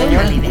aquí Por la eso es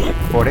señora. mala idea.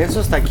 Por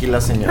eso está aquí la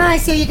señora. Ay,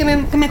 sí, oye, que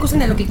me acusen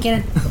de lo que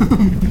quieran.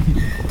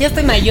 Yo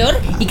estoy mayor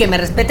y que me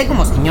respete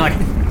como señora.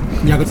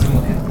 Ya,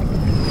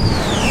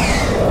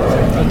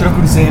 otro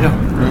crucero.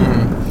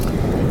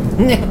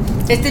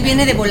 Este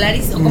viene de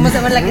Volaris, o cómo se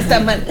llama la que está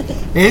mal.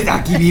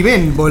 Aquí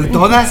viven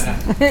todas.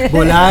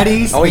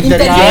 Volaris. Oh,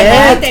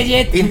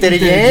 Interjet.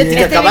 Interjet,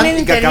 que Este acaban, viene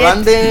en que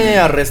acaban de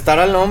arrestar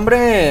al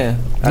hombre.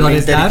 ¿Lo Al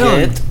arrestaron?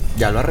 Interjet.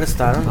 Ya lo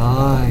arrestaron.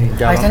 Ay.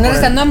 Ya Ay, van están por él.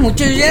 arrestando a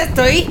muchos, yo ya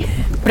estoy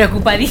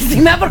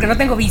preocupadísima porque no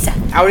tengo visa.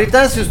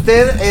 Ahorita, si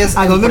usted es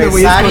 ¿A dónde me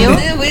voy a empresario,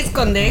 esconder? Me voy a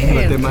esconder.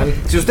 Guatemala.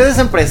 si usted es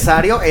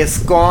empresario,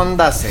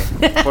 escóndase.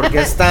 Porque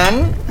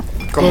están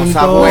como Con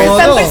sabuesos. todo.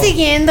 Están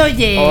persiguiendo,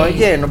 oye.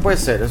 Oye, no puede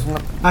ser, es una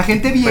A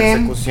gente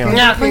bien. Persecución.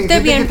 Gente, No, gente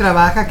bien. que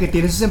trabaja, que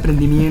tiene sus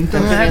emprendimientos.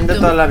 gente bien de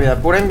toda la vida,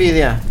 pura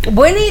envidia.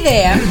 Buena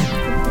idea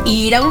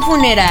ir a un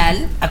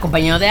funeral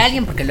acompañado de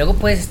alguien, porque luego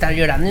puedes estar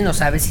llorando y no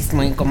sabes si es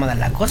muy incómoda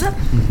la cosa.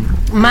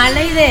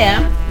 Mala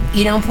idea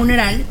ir a un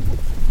funeral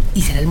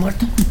y ser el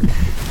muerto.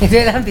 Y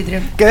ser el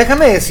anfitrión. Que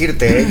déjame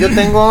decirte, yo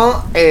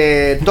tengo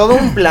todo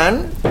un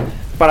plan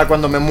para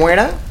cuando me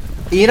muera,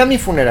 ir a mi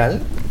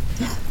funeral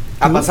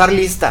a ¿Tú? pasar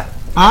lista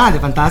Ah, de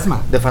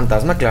fantasma. de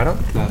fantasma, claro.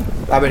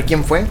 A ver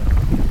quién fue.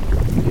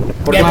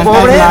 Porque Ya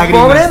pobre,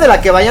 lágrimas. pobre de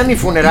la que vaya a mi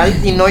funeral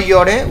y no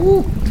llore.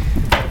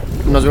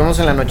 Nos vemos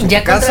en la noche en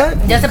tu casa.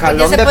 Ya se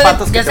jalón de puede,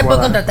 patas que ya te se voy a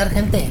puede dar. contratar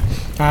gente.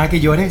 Ah, que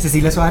llore.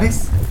 Cecilia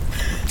Suárez.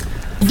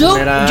 Yo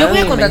Funeral, voy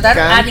a contratar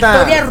me a encanta.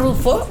 Victoria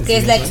Rufo, que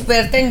es la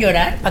experta en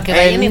llorar, para que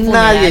vaya a mi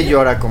funeral. Nadie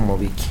llora como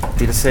Vicky.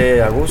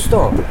 Irse a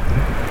gusto.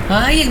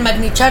 Ay, el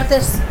Magni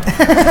Charters.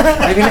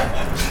 Ahí viene.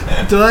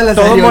 Todas las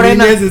Todo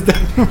morena. aerolíneas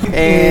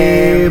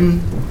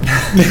están.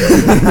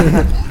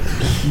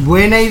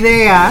 Buena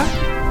idea.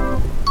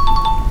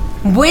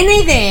 Buena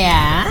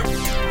idea.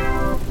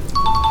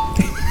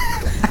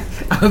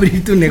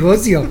 Abrir tu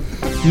negocio.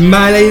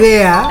 Mala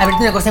idea. Abrir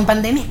tu negocio en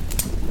pandemia.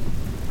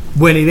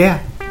 Buena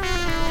idea.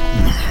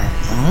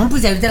 No,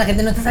 pues ya ahorita la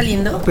gente no está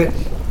saliendo. Pero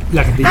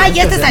la gente Ah,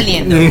 ya está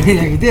saliendo. La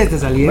gente ya está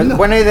saliendo.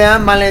 Buena idea,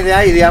 mala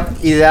idea,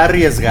 idea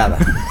arriesgada.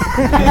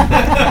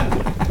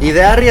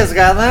 Idea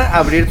arriesgada,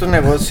 abrir tu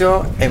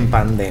negocio en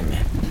pandemia.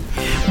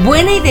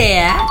 Buena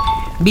idea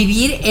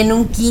vivir en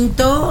un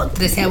quinto,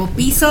 13º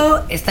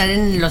piso, estar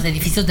en los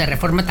edificios de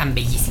Reforma tan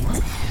bellísimos.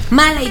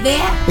 Mala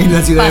idea. En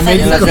la Ciudad de pasar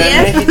México. esos días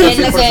En la Ciudad de México, en la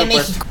sí, por Ciudad de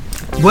supuesto.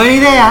 México. Buena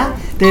idea.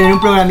 Tener un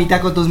programita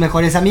con tus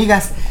mejores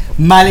amigas.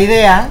 Mala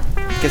idea.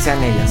 Que sean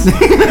ellas.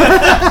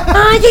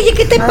 Ay, oye,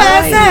 ¿qué te Ay,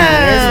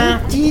 pasa?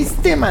 es un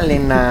chiste,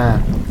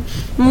 Malena.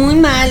 Muy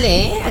mal,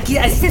 ¿eh? Aquí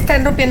así se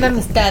están rompiendo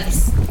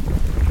amistades.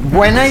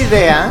 Buena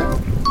idea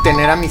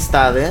tener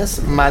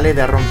amistades, mala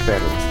idea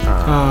romperlas.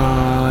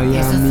 Ay,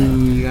 Eso sí.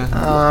 amiga.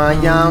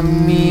 Ay,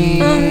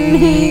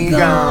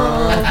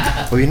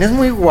 amiga. Hoy vienes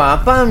muy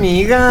guapa,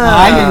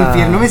 amiga. Ay, el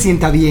infierno me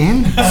sienta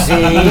bien.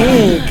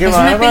 Sí, qué Es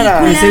una bárbara.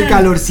 película. Es el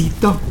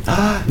calorcito.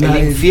 El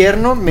Ay,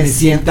 infierno me me sienta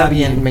sienta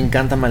bien. bien. Me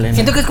encanta, Malena.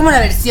 Siento que es como la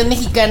versión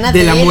mexicana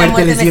De la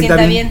muerte le me sienta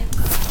bien.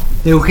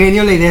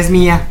 Eugenio, la idea es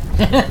mía.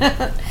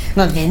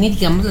 No, ya ni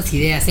digamos las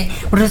ideas,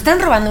 porque nos están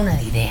robando una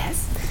de ideas.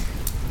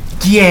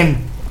 ¿Quién?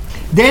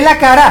 De la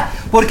cara,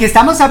 porque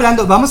estamos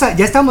hablando,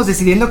 ya estamos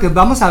decidiendo que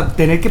vamos a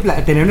tener que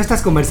tener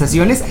nuestras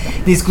conversaciones,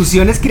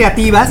 discusiones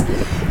creativas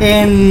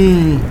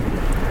Ay,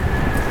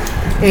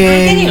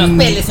 ya ni los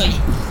peles, oye.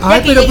 Ay,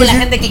 Ya que pero llegue pues la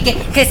gente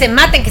que se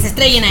maten, que se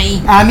estrellen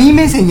ahí. A mí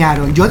me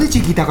enseñaron, yo de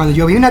chiquita, cuando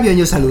yo vi un avión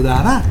yo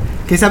saludaba.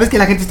 Que sabes que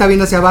la gente está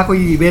viendo hacia abajo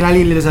y ven a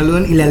alguien y le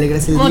saludan y le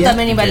alegras el Como día.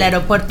 también iba al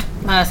aeropuerto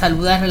a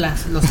saludar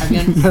los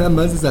aviones. Nada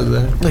más de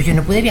saludar. Oye,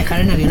 no pude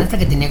viajar en avión hasta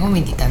que tenía como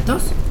 20 y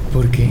tantos.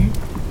 ¿Por qué?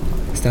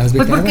 ¿Estabas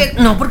Pues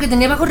becada? porque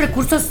tenía bajos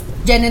recursos.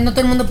 Janet, no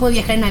todo el mundo puede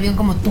viajar en avión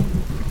como tú.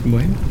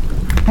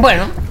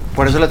 Bueno,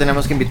 Por eso la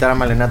tenemos que invitar a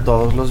Malena a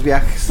todos los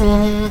viajes.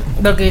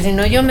 porque si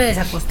no yo me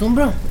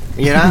desacostumbro.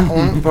 Y era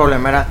un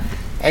problema, era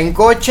en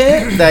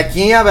coche de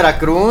aquí a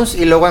Veracruz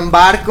y luego en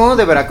barco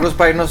de Veracruz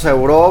para irnos a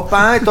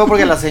Europa y todo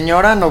porque la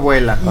señora no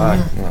vuela. Ay,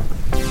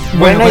 no.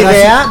 Bueno, Buena pues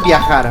idea así-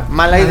 viajar,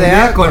 mala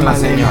idea con la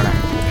Malena. señora.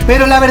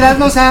 Pero la verdad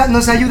nos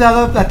ha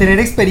ayudado a tener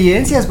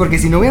experiencias, porque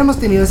si no hubiéramos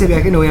tenido ese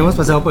viaje no hubiéramos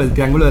pasado por el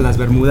Triángulo de las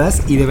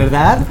Bermudas y de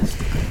verdad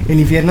el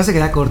infierno se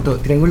queda corto.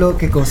 Triángulo,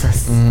 ¿qué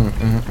cosas?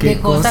 ¿Qué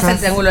cosas el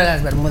Triángulo de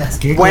las Bermudas?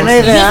 ¿Qué Buena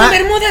cosas? idea. ¿Y esas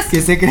Bermudas?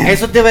 ¿Qué se cree?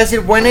 Eso te iba a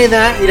decir, buena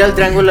idea ir al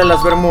Triángulo de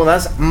las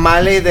Bermudas,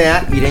 mala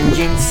idea ir en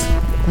jeans.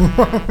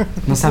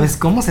 No sabes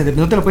cómo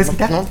no te lo puedes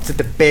quitar. No, se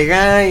te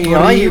pega y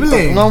Horrible.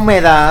 ay, una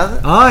humedad.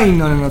 Ay,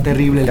 no,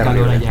 terrible el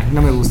Terrible. calor allá.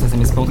 No me gusta, se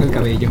me esponja el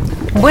cabello.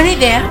 Buena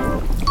idea,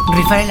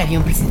 rifar el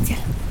avión presidencial.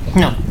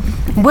 No.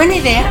 Buena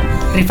idea,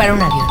 rifar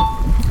un avión.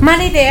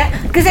 Mala idea,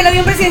 que es el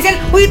avión presidencial.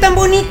 Oye, tan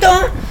bonito.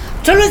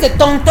 Solo es de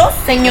tontos,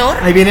 señor.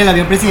 Ahí viene el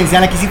avión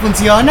presidencial, aquí sí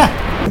funciona.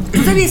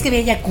 ¿Tú sabías que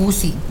había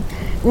jacuzzi?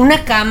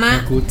 Una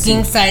cama Jacuzzi.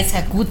 king size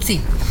jacuzzi.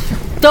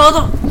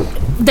 Todo.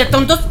 De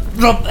tontos,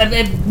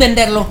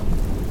 venderlo.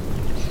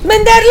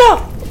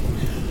 ¡Venderlo!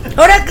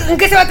 Ahora, ¿en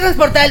qué se va a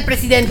transportar el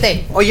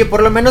presidente? Oye,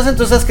 por lo menos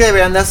entonces que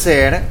deberían de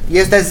hacer, y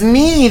esta es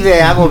mi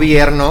idea,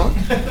 gobierno,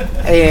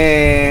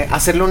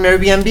 hacerle un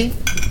Airbnb,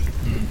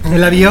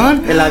 ¿El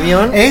avión? el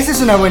avión, Esa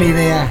es una buena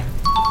idea.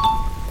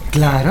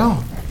 Claro.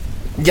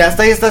 ya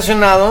está ahí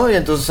estacionado y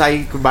entonces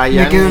ahí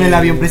vayan. Me quedo en el y-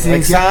 avión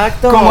presidencial.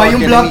 Exacto. Como hay un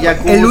tiene mi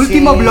jacuzzi, el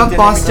último tiene mi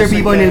blockbuster no sé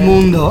vivo qué. en el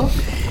mundo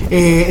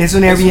es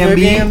un Es un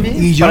Airbnb,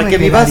 y yo para me que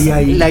vivas quedaría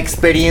ahí. la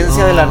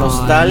experiencia de la Ay,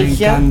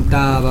 nostalgia, me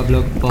encantaba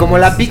Blockbuster. como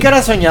la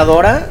pícara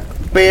soñadora,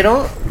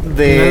 pero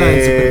Era la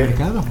del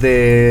supermercado.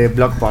 de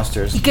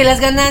blockbusters. Y que las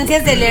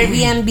ganancias del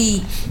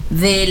Airbnb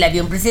del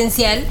avión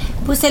presidencial,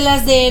 pues se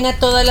las den a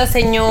todas las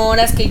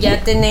señoras que ya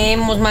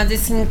tenemos, más de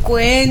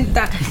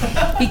 50.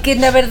 Y que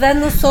la verdad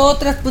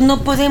nosotras, pues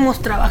no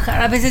podemos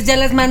trabajar. A veces ya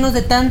las manos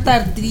de tanta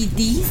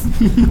artritis,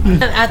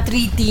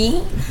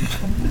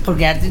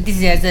 porque artritis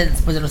ya es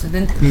después de los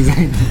 70.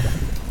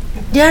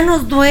 Ya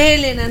nos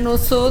duelen a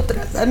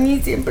nosotras. A mí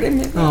siempre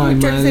me da Ay,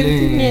 mucho el Malena.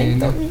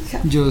 sentimiento, mija.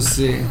 Yo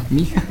sé,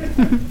 mija.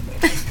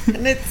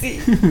 Sí.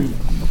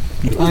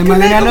 Ay,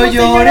 Malena, no Como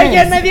señora, llores.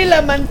 ya nadie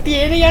la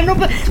mantiene, ya no,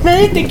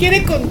 nadie te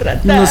quiere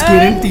contratar. Nos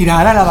quieren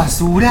tirar a la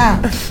basura.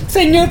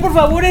 Señor, por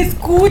favor,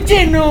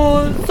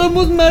 escúchenos.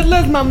 Somos más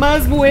las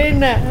mamás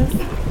buenas.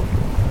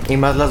 Y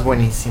más las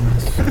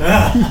buenísimas.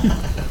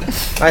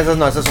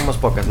 Esas somos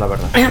pocas, la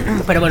verdad.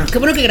 Pero bueno, qué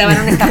bueno que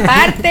grabaron esta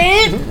parte.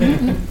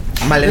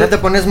 Malena, te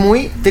pones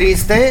muy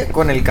triste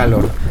con el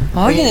calor.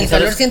 Oye, en el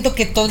 ¿sabes? calor siento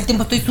que todo el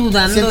tiempo estoy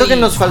sudando. Siento que y-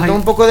 nos faltó Ay.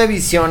 un poco de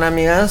visión,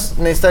 amigas.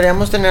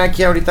 Necesitaríamos tener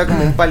aquí ahorita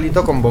como un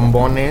palito con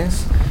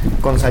bombones,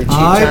 con salchichas,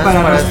 Ay,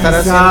 para estar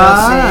rostizar.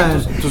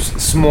 haciendo así tus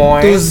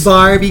s'mores. Tus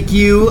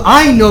barbecue.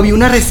 Ay, no, vi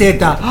una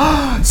receta.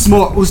 ¡Ah!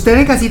 S'more. Usted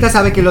en casita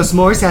sabe que los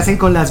s'mores se hacen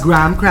con las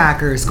graham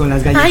crackers, con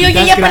las galletitas. Ay,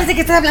 oye, ya parece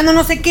que estás hablando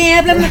no sé qué.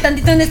 Háblame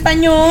tantito en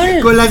español.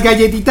 Con las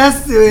galletitas.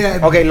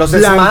 Ok, los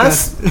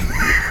blancas.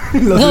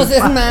 No sé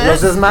más.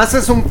 Los Smash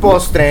es un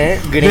postre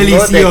gringo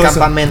Delicioso. de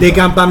campamento. De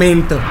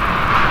campamento.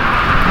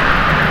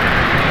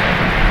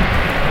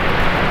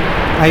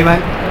 Ahí van.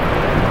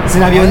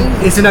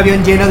 Es un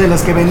avión lleno de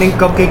los que venden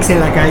cupcakes en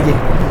la calle.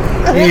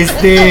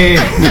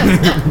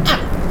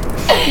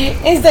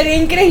 Estaría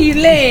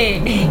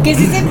increíble que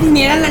si se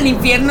vinieran al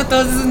infierno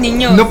todos esos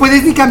niños. No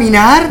puedes ni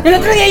caminar. El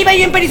otro día iba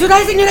yo en París.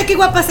 Ay, señora, qué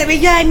guapa se ve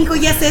ya, mijo,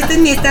 ya sé, esta es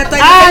mi estatua.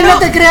 Y Ah, dije, no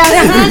te creas.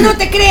 Ajá, no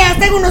te creas,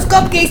 tengo unos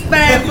cupcakes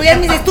para apoyar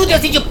mis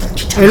estudios. Y yo,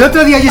 El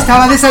otro día yo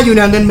estaba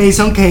desayunando en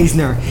Mason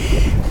Keisner.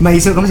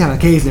 ¿Cómo se llama?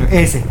 Keisner,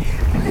 ese.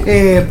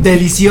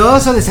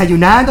 Delicioso,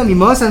 desayunando,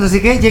 mimosas, no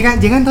sé qué.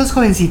 Llegan dos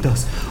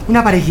jovencitos,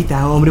 una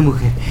parejita, hombre y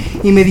mujer.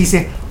 Y me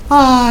dice,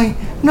 ay,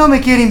 ¿no me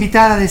quiere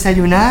invitar a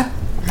desayunar?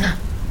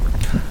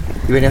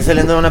 Y venía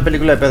saliendo de una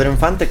película de Pedro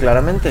Infante,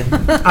 claramente.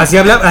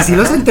 Así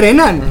los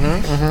entrenan.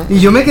 Y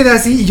yo me quedé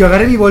así, y yo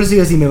agarré mi bolso y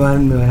yo así, me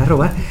van a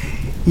robar.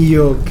 Y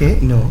yo, ¿qué?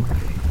 No.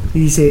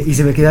 Y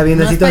se me queda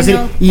viendo No así todo así.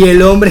 español. Y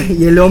el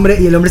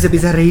hombre se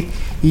empieza a reír.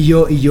 Y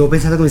yo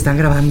pensando que me están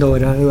grabando,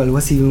 era algo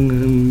así,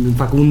 un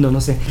Facundo, no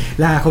sé.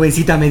 La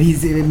jovencita me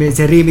dice,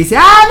 se ríe y me dice,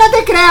 ¡ah, no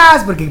te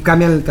creas! Porque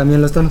cambian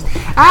los tonos.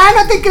 ¡Ah,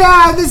 no te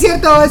creas! No es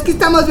cierto, es que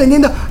estamos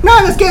vendiendo.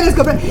 No, nos quieres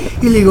comprar.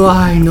 Y le digo,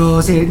 ay,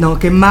 no sé, no,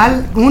 qué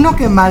mal. Uno,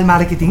 qué mal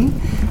marketing.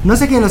 No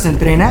sé quién los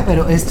entrena,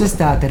 pero esto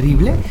está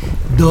terrible.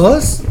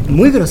 2,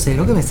 muy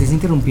grosero que me estés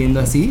interrumpiendo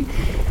así.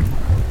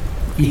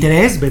 Y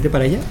 3, vete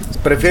para allá.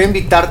 Prefiero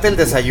invitarte el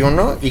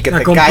desayuno y que A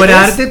te comprarte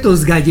calles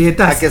tus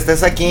galletas. a que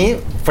estés aquí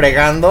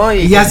fregando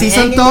y así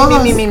son todos.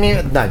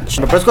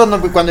 No, pero es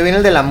cuando viene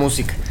el de la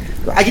música.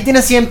 Aquí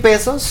tienes 100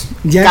 pesos,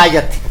 Ya.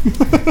 cállate.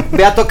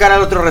 Ve a tocar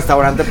al otro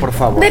restaurante, por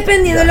favor.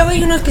 Dependiendo, luego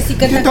hay unos que sí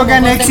cantan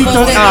tocan como éxitos.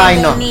 consejos de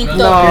Ay, no. bonito.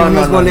 No,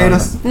 Unos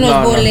boleros.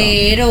 Los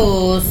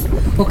boleros.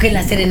 O que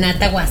la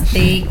serenata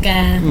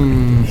huasteca.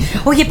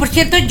 Oye, por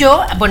cierto,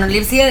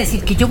 les iba a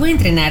decir que yo voy a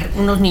entrenar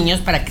unos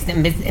niños para que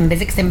en vez de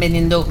que estén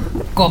vendiendo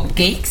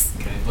cupcakes,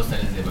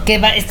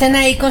 estén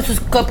ahí con sus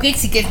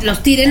cupcakes y que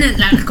los tiren,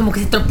 como que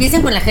se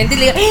tropiecen con la gente y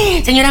le digan,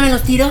 ¡eh, señora, me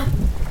los tiro!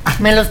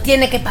 Me los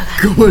tiene que pagar.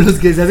 Como los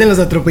que se hacen los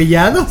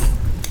atropellados.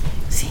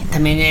 Sí,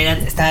 también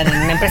estaban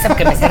en una empresa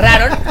que me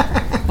cerraron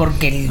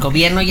porque el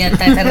gobierno ya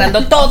está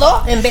cerrando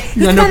todo. Ya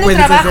estoy no dando puedes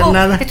trabajo, hacer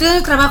nada. estoy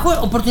dando trabajo,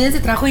 oportunidades de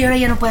trabajo y ahora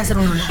ya no puede hacer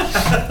uno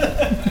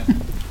nada.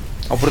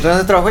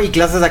 Oportunidades de trabajo y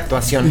clases de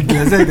actuación.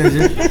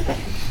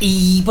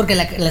 Y porque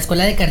la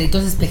escuela de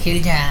Carlitos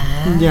Espejel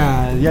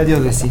Ya dio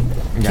de sí.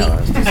 Ya,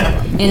 Sí.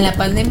 En la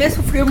pandemia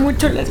sufrió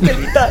mucho la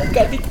escuelita de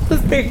Carlitos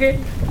Espejel.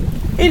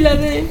 Y la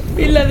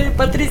de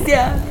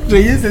Patricia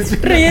Reyes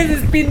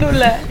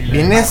Espíndola.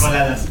 ¿Vienes?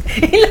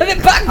 Y la de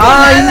Paco.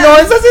 Ay, no,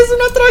 esa sí es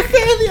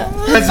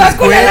una tragedia.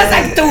 Paco las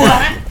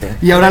actúa.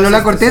 Y ahora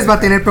Lola Cortés va a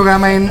tener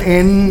programa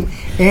en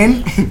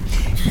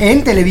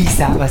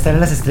Televisa. Va a estar en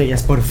Las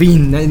Estrellas, por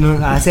fin.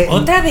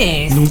 ¿Otra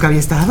vez? ¿Nunca había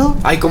estado?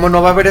 Ay, ¿cómo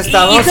no va a haber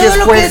estado Y si todo es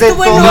lo juez que de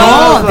estuvo en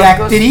todo? No, de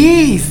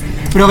actriz.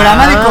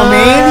 Programa de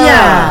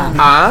comedia.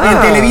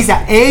 En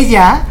Televisa.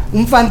 Ella,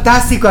 un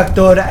fantástico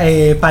actor,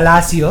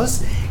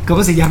 Palacios.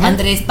 ¿Cómo se llama?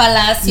 Andrés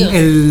Palacios.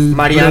 El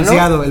Mariano.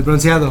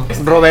 bronceado.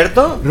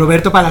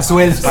 Roberto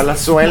Palazuelos.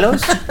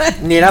 Palazuelos.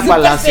 Ni era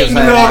Palacios.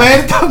 señor. además.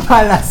 Roberto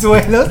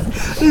Palazuelos,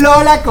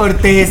 Lola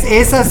Cortés.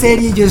 Esa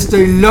serie yo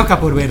estoy loca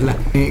por verla.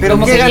 Pero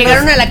Como ¿qué que ganas?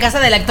 llegaron a la casa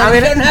del actor A y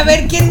ver, dijeron, a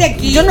ver, ¿quién de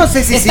aquí? yo no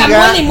sé si está siga-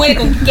 muere y muere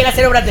con quien quiera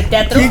hacer obras de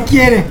teatro. ¿Quién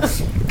quiere?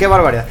 Qué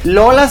barbaridad.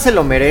 Lola se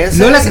lo merece.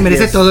 Lola se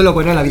merece Y es- todo lo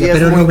bueno de la vida, y es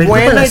pero muy Roberto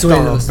buena y todo,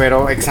 Palazuelos.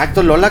 pero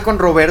exacto, Lola con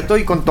Roberto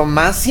y con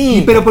Tomasi.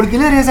 ¿Y pero por qué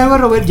le harías algo a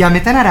Roberto? ¿Ya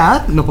metan a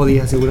Arad? No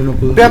podía, seguro no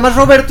pudo. Pero además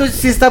Roberto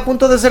sí está a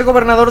punto de ser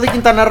gobernador de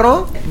Quintana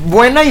Roo.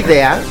 Buena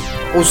idea.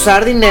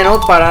 Usar dinero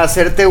para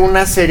hacerte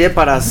una serie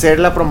para hacer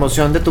la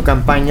promoción de tu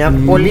campaña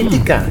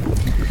política.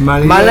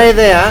 Mala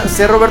idea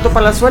ser Roberto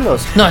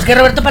Palazuelos. No, es que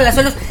Roberto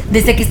Palazuelos,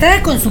 desde que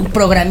estaba con su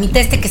programita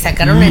que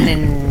sacaron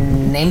en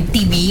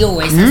MTV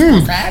o esas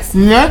cosas.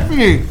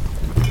 Netflix.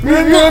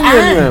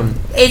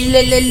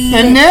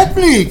 En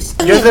Netflix.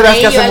 Yo es de verdad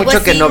que hace Algo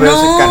mucho que así. no veo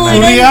ese canal.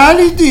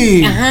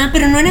 Reality. Ajá,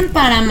 pero no era en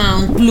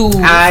Paramount Plus.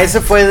 Ah,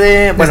 ese fue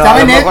de. Bueno, Estaba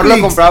a en lo mejor lo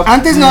Netflix. compraba.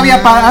 Antes no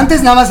había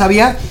antes nada más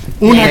había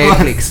una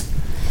Netflix.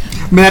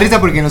 Me da risa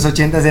porque en los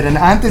 80s eran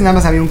antes nada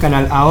más había un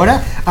canal,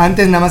 ahora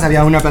antes nada más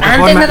había una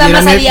plataforma. Antes nada y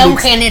era más había un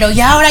Netflix. género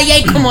y ahora ya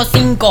hay como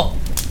 5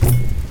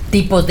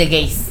 tipos de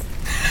gays.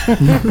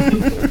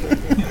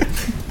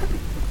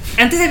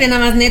 Antes había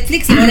nada más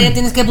Netflix y ahora ya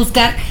tienes que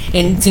buscar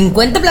en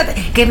 50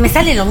 plataformas. Que me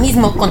sale lo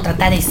mismo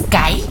contratar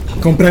Sky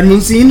Comprarme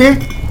un cine.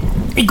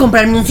 y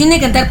comprarme un cine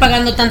que andar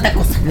pagando tanta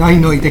cosa. Ay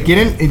no, y te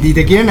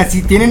quieren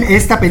así, tienen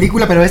esta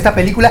película, pero esta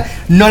película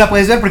no la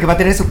puedes ver porque va a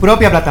tener su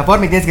propia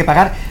plataforma y tienes que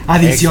pagar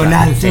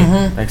adicional.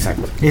 Exacto, sí,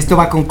 exacto. Esto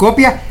va con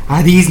copia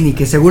a Disney,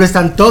 que seguro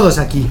están todos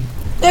aquí.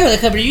 Ya lo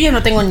dejé, pero yo ya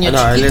no tengo niños No,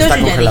 él chiquitos, está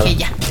yo ya congelado. dije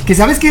ya. Que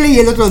sabes que leí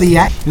el otro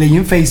día, leí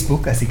en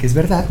Facebook, así que es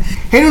verdad.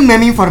 Era un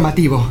meme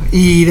informativo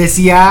y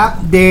decía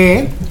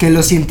de que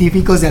los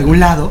científicos de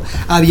algún lado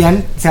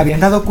se habían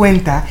dado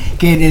cuenta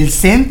que en el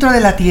centro de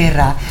la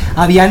Tierra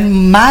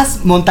habían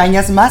más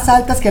montañas más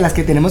altas que las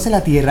que tenemos en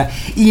la Tierra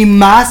y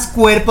más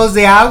cuerpos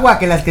de agua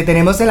que las que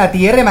tenemos en la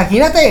Tierra.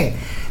 Imagínate,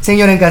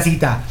 señor en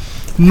casita.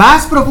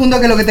 Más profundo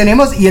que lo que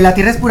tenemos y en la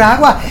Tierra es pura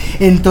agua.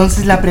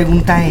 Entonces la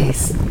pregunta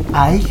es,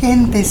 ¿hay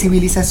gente,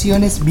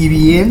 civilizaciones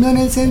viviendo en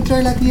el centro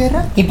de la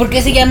Tierra? ¿Y por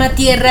qué se llama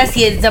tierra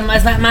si es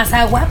más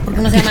agua? ¿Por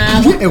qué no se llama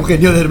agua?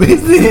 Eugenio Derbez,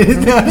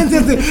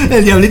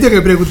 el diablito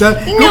que preguntaba.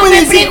 No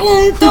me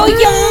pregunto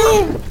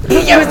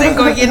yo. Ya me estoy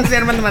cogiendo, soy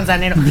Armando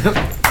Manzanero.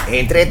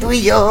 Entre tú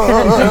y yo.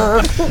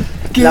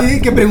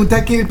 ¿Qué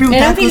preguntaba?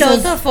 Era un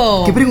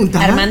filósofo. ¿Qué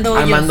preguntaba? Armando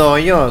Hoyos. Armando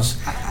Hoyos.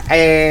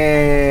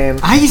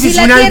 Ay, ese Si es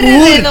la un tierra es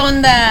albur.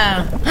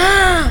 redonda.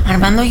 ¡Ah!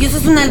 Armando Hoyos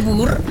es un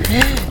albur.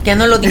 Ya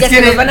no lo digas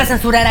que nos van a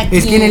censurar aquí.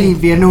 Es que en el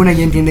infierno una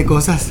ya entiende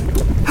cosas.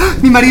 ¡Ah!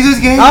 Mi marido es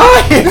gay.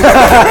 ¡Ay!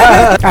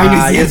 Ay, no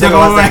es Ay, cierto, eso lo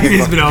vas ¿cómo a va? tener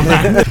Es que-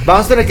 broma.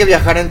 Vamos a tener que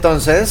viajar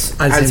entonces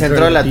al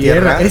centro de la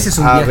Tierra. Ese es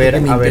un a viaje ver,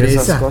 que me a ver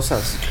interesa. esas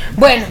cosas.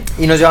 Bueno,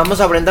 Y nos llevamos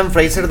a Brendan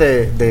Fraser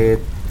de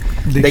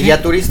 ¿De de qué?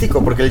 guía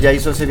turístico, porque él ya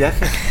hizo ese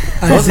viaje.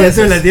 Dos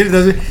veces las tiene,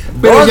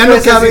 pero Dos ya no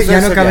veces cabe, hizo ya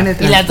no ese cabe en el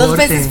Y las 2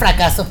 transporte. veces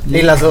fracaso.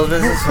 Y las 2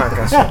 veces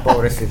fracasó,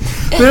 pobrecito.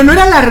 Pero no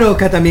era La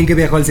Roca también que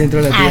viajó al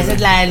centro de la Ah, Tierra.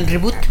 esa es el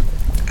reboot.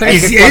 Pero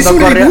Es que es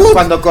un reboot.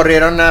 cuando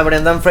corrieron a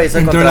Brendan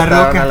Fraser, Entró La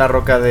contrataron Roca. a La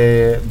Roca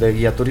de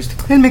guía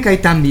turístico. Él me cae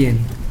tan bien.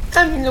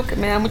 A mí lo que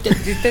me da mucha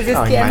tristeza es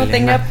Ay, que ya no Malena.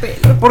 tenga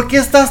pelo. ¿Por qué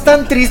estás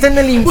tan triste en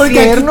el infierno,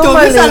 Porque aquí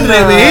todo es al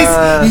Malena? revés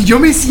y yo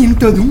me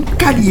siento de un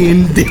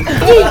caliente.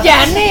 ¡Y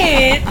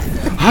Janet!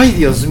 Ay,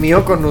 Dios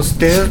mío, con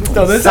usted.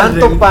 Todo es Santo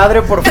al revés.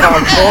 Padre, por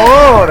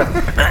favor.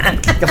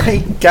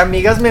 Ay, qué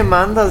amigas me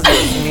mandas, Dios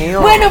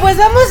mío. Bueno, pues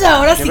vamos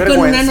ahora sí con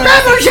vergüenza. una nueva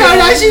Vamos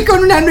ahora sí con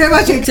una nueva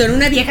sección. sección,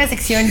 una vieja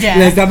sección ya.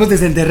 La estamos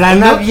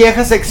desenterrando. Una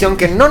vieja sección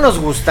que no nos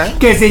gusta.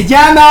 Que se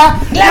llama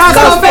Las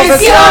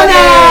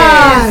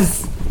confesiones.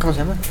 ¿Cómo se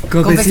llama?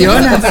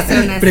 Confesiones.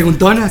 Confesiones.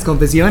 Preguntonas,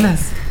 confesiones.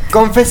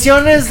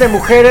 Confesiones de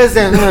mujeres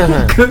de...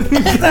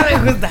 Esa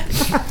me gusta.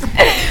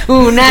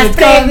 Unas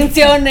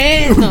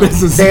prevenciones. No.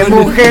 De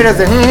mujeres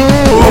de...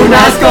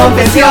 Unas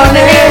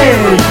confesiones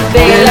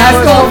De las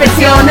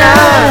confesionas.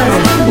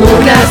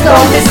 Unas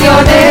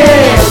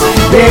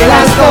confesiones de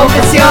las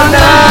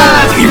confesiones.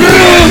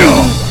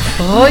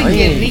 ¡Ay,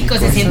 qué rico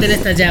se sienten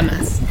estas llamas!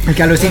 El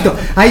calorcito.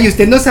 Ay,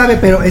 usted no sabe,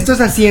 pero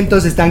estos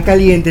asientos están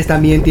calientes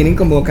también, tienen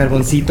como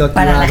carboncito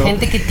Para la activado.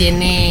 gente que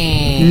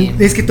tiene...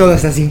 Es que todo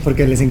es así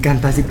porque les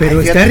encanta así, pero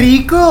Ay, está fíjate.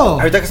 rico.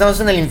 Ahorita que estamos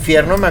en el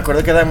infierno, me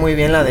acuerdo que da muy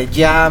bien la de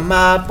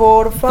llama,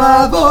 por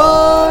favor.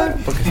 Favor.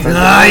 Porque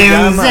está Ay, lleno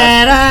de un llamas.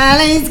 cero a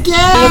la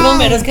izquierda. Los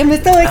bomberos que me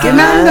estoy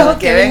quemando.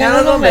 que vengan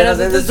los bomberos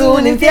desde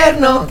un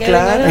infierno. que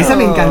Claro. vengan- Esa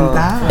me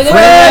encantaba.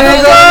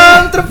 Fuego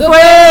contra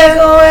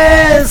fuego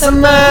esa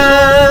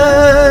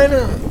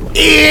mano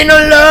y no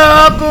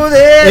lo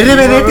pude.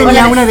 RBD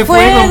tenía una de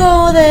fuego.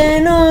 Fuego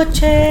de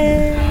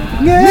noche.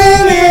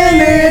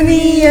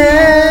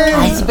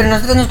 Ay, sí, pero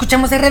nosotros no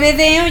escuchamos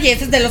RBD, oye,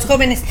 eso es de los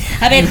jóvenes.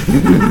 A ver,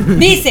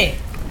 dice...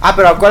 Ah,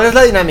 pero ¿cuál es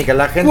la dinámica?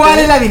 La gente. ¿Cuál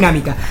es la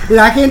dinámica?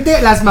 La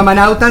gente, las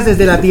mamanautas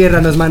desde la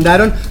Tierra nos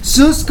mandaron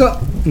sus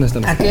no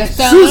estamos. Aquí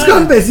está. Sus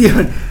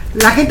confesiones.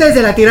 La gente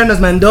desde la Tierra nos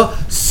mandó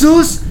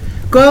sus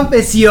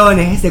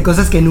confesiones de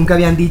cosas que nunca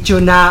habían dicho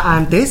nada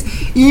antes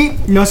y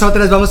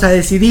nosotras vamos a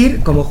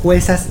decidir como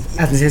juezas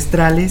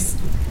ancestrales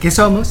que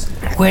somos,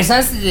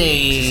 Juezas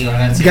de...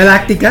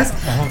 galácticas,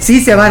 si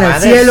se van al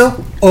Madres. cielo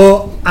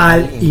o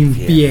al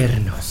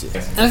infierno.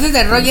 Entonces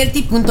de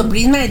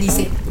royalty.prisma le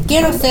dice,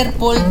 quiero ser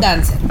pole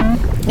dancer.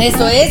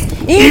 Eso es...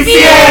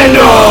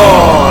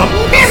 ¡Infierno!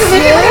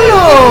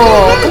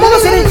 ¿Cómo va a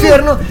ser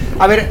infierno?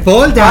 A ver,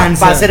 Pole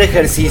dancer. va a ser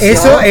ejercicio.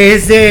 Eso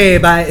es de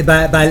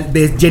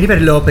de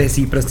Jennifer López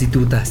y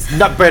prostitutas.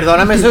 No,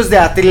 perdóname, eso es de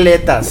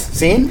atletas,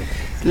 ¿sí?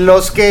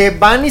 Los que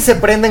van y se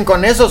prenden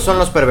con eso son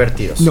los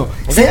pervertidos. No,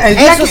 O sea,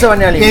 eso se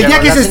van a el limpiar. día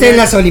que eso esté en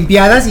las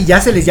Olimpiadas y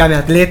ya se les llame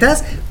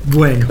atletas,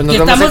 bueno. Pues Y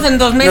estamos en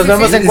 2 meses, Nos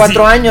vemos ¿eh? en 4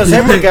 Sí. años,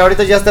 ¿eh? Porque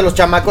ahorita ya hasta los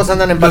chamacos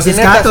andan en Los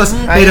patinetas. escatos,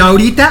 Ay. pero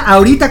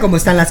ahorita como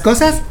están las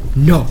cosas,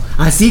 no.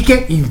 Así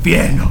que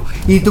infierno.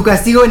 Y tu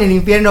castigo en el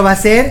infierno va a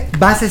ser,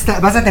 vas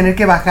a tener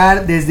que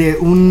bajar desde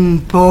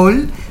un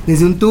pole,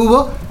 desde un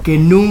tubo que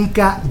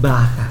nunca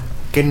baja.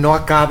 Que no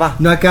acaba.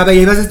 No acaba y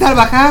ahí vas a estar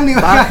bajando y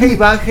Baje y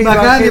baje y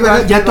bajando baje y y bajando,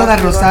 baje ya y toda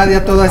baje y rosada, baje.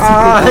 ya toda así.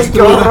 ¡Ay, qué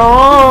prepostuda.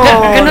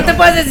 horror! Que no te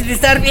puedas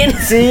deslizar bien.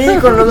 Sí,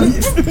 con los...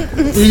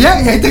 Y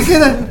ya, y ahí te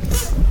quedan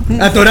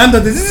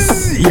atorándote.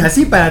 Y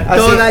así para Así,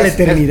 toda la es-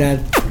 eternidad.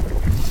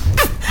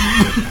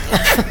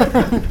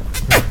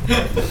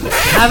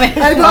 A ver.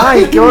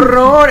 ¡Ay, qué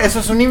horror! Eso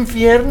es un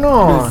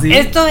infierno. Sí.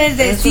 Esto es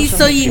de Eso Sí es un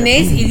Soy infierno.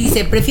 Inés y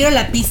dice, prefiero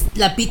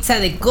la pizza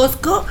de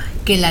Costco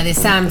que la de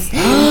Sam's.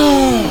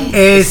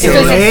 Eso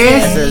Eso es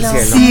es el cielo.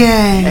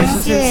 cielo. Eso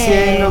es el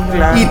cielo,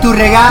 claro. Y tu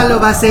regalo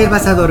va a ser,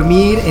 vas a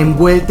dormir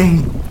envuelta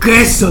en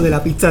queso de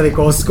la pizza de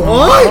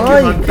Costco. ¡Ay, qué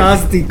Ay,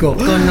 fantástico!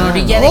 Con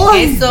orilla de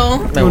Ay.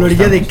 queso. Me Con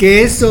orilla gusta. de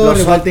queso, Los hot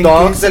revuelta en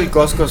dogs queso. del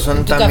Costco son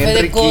Tu también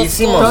café de Costco.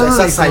 riquísimos. Todo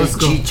Esa de Costco.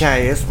 salchicha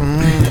es...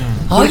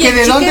 Porque Oye,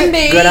 ¿de dónde? Chicken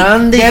Bake.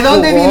 Grande y ¿De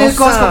dónde viene el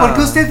jugosa. Costco? ¿Por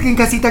qué usted en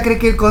casita cree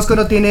que el Costco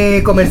no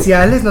tiene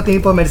comerciales, no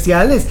tiene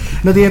comerciales,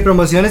 no tiene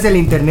promociones del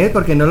internet?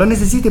 Porque no lo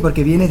necesita y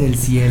porque viene del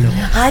cielo.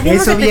 Ay,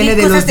 vamos Eso a pedir viene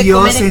de cosas los de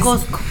comer en dioses.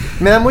 Costco.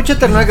 Me da mucha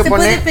ternura que Se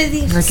pone... puede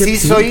pedir. Ay, qué- Sí,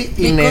 sí. soy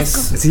De Inés.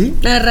 Costco. ¿Sí?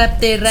 La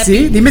rapte.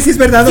 Sí, dime si es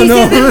verdad Sí, o no.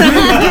 sí, es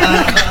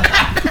verdad.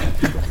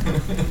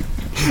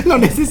 Lo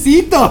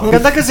necesito. Me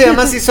encanta que se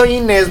llama Si Soy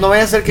Inés. No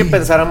vaya a ser que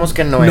pensáramos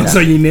que no era. No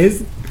soy Inés.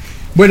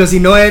 Bueno, si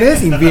no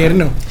eres,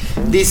 infierno.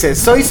 Dice,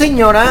 soy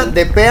señora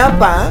de pe a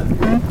pa,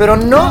 pero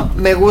no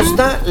me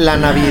gusta la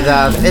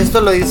Navidad.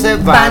 Esto lo dice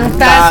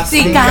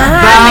Fantástica.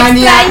 Fantástica.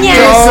 Me extraña.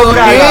 Eso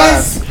Chócala.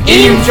 es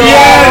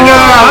infierno.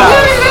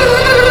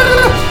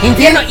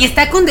 Infierno. Y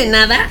está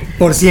condenada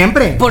Por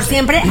siempre. por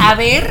siempre a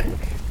ver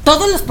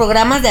todos los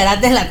programas de Arad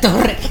de la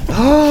Torre.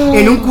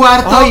 En un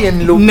cuarto Ay,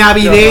 en loop.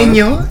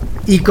 navideño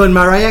y con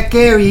Mariah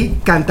Carey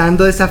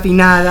cantando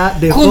desafinada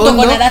de Junto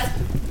fondo. con Arad.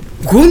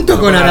 Junto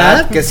con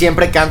Arad. Que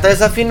siempre canta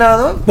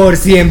desafinado. Por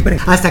siempre.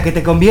 Hasta que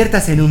te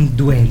conviertas en un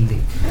duende.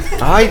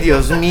 Ay,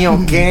 Dios mío,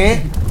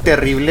 ¿qué?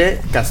 terrible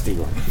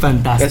castigo.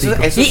 Fantástico.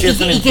 Eso sí es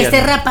un y que infierno.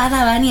 esté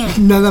rapada, Vania.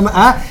 Nada más.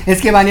 Ah,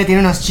 es que Vania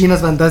tiene unos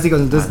chinos fantásticos,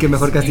 entonces qué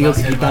mejor castigo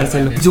que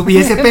quitárselo. Y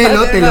ese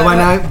pelo te lo van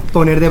a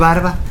poner de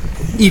barba.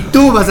 Y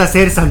tú vas a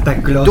ser Santa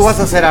Claus. Tú vas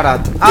a ser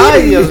Arad.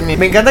 Ay, Dios mío.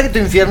 Me encanta que tu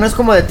infierno es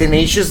como de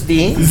Tenacious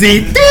D.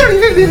 Sí.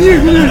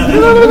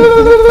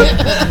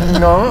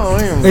 No,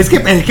 ay, Es que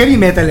el heavy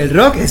metal, el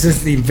rock, eso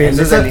es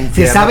infierno. Eso es Eso el se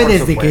infierno, sabe por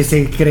desde que supuesto.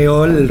 se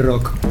creó el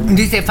rock.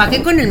 Dice,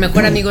 fajé con el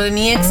mejor amigo de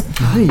mi ex.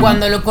 Ay.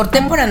 Cuando lo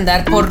corté por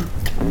andar por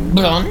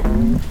Blon,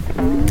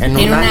 en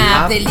en una una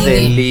app app de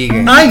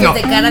ligue. Ay, no.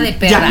 de cara de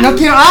perra. Ya, no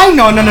quiero. Ay,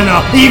 no.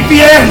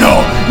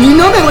 ¡Infierno! Y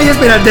no me voy a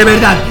esperar, de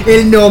verdad.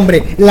 El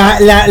nombre,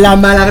 la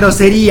mala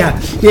grosería.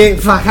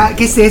 Faja,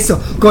 ¿qué es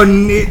eso?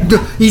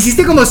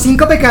 Hiciste como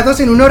 5 pecados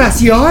en una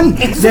oración.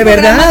 Esto es De un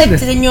programa verdad. de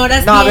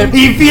señoras No, a bien. ver,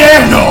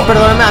 ¡Infierno!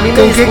 Perdóname, a mí me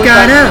 ¿Con qué disculpan.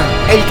 cara?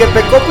 El que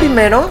pecó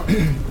primero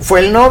fue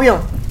el novio,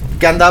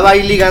 que andaba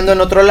ahí ligando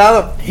en otro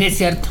lado. Sí, es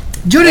cierto.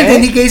 Yo no ¿Eh?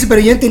 entendí qué hizo, pero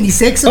yo entendí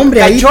sexo.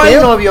 Hombre, ahí Cachó al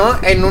feo. novio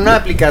en una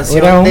aplicación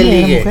 ¿Era hombre, de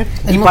era ligue. mujer?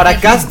 Y Es para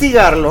mujer.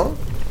 castigarlo,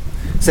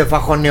 se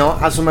fajoneó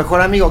a su mejor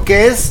amigo,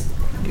 que es,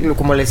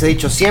 como les he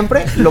dicho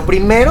siempre, lo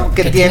primero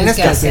que Que tienes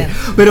que hacer.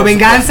 Pero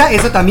venganza,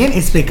 eso también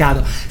es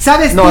pecado.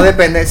 ¿Sabes No, tú?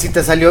 depende. Si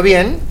te salió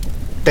bien,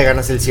 te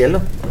ganas el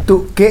cielo.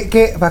 Tú,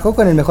 ¿qué bajó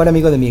con el mejor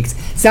amigo de mi ex?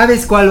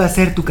 ¿Sabes cuál va a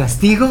ser tu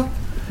castigo?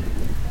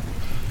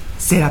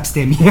 Ser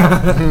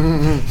abstemia.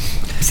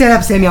 Ser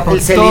abstemia por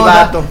El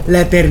celibato. toda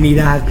la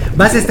eternidad.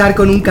 Vas a estar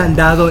con un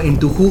candado en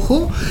tu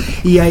jujo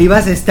y ahí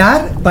vas a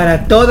estar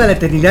para toda la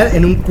eternidad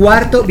en un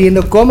cuarto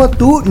viendo cómo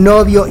tu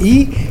novio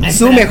y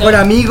su Esperando. mejor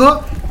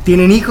amigo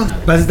tienen hijos.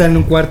 Vas a estar en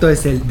un cuarto de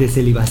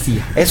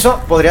celibacía.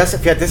 Eso podría ser,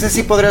 fíjate, ese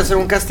sí podría ser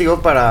un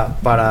castigo para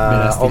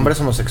Verástima. hombres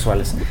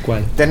homosexuales.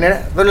 ¿Cuál?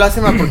 Tener, pero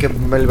lástima porque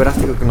el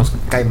verástico que nos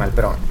cae mal,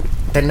 pero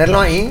tenerlo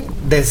ahí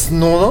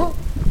desnudo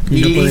Y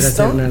y, no poder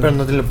listo, hacer nada. pero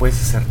no te le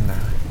puedes hacer nada.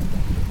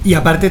 Y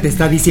aparte te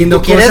está diciendo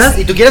Tú quieres, cosas.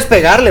 y tú quieres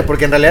pegarle,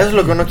 porque en realidad eso es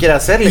lo que uno quiere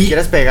hacer, le Y-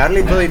 quieres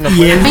pegarle y todo y no y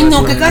puedes. él- Ay,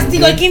 no, qué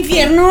castigo, ay, qué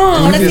infierno.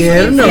 Ahora sí, qué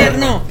Infierno.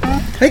 infierno.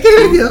 Ay, qué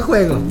divertido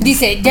juego.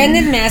 Dice,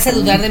 Janet me hace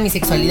dudar de mi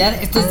sexualidad.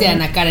 Esto es de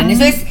Ana Karen.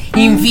 Eso es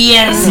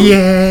infierno.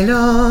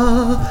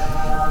 Cielo,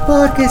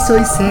 porque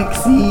soy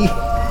sexy.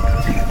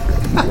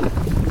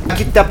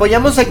 Aquí te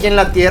apoyamos aquí en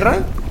la tierra,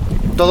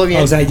 todo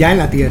bien. O sea, ya en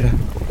la tierra.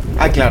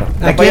 Ah, claro.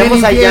 Te Aquí en el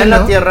apoyamos allá en la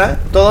infierno. tierra,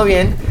 todo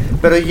bien,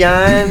 pero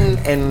ya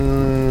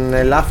en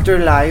el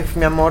afterlife,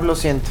 mi amor, lo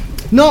siento.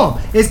 No,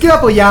 es que lo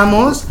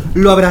apoyamos,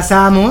 lo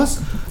abrazamos,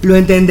 lo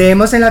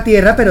entendemos en la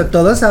tierra, pero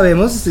todos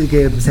sabemos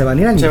que se van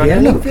a ir al Se van a ir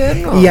al infierno.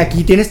 infierno. Y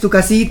aquí tienes tu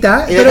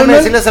casita. Y pero déjame no-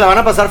 decirles, se la van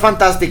a pasar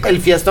fantástico. El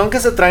fiestón que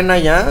se traen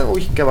allá,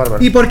 uy, qué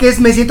bárbaro. Y porque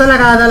me siento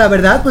halagada, la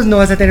verdad, pues no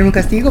vas a tener un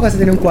castigo, vas a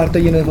tener un cuarto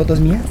lleno de fotos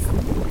mías.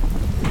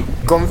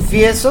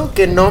 Confieso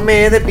que no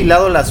me he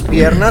depilado las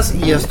piernas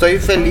y estoy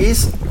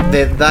feliz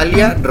de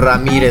Dalia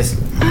Ramírez.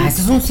 Ah,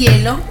 eso es un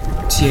cielo.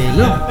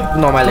 Cielo.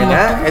 No,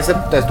 Malena, ese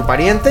es tu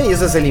pariente y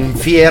ese es el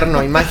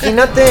infierno.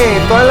 Imagínate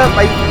toda la...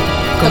 ay,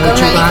 Como una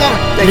Chubaca.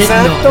 lica.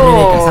 exacto,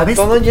 Rebeca, ¿sabes?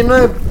 todo lleno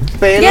de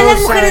pelos. Ya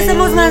las mujeres ahí.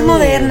 somos más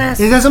modernas.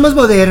 Esas somos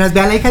modernas,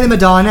 ve a la hija de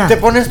Madonna. Te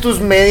pones tus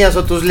medias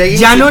o tus leggings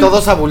Ya no- y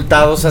todos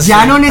abultados así.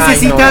 Ya no Ay,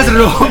 necesitas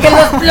no. ropa.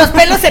 Que los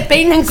pelos se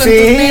peinan con tus Sí,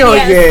 medias.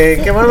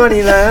 oye, qué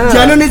barbaridad.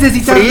 Ya no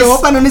necesitas Frizz.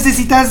 ropa, no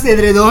necesitas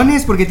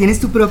edredones porque tienes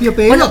tu propio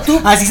pelo. Bueno, tú-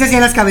 Así se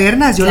hacían las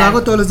cavernas, yo Claro. lo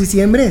hago todos los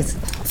diciembres.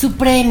 Su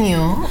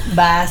premio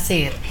va a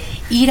ser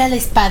ir al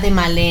spa de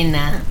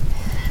Malena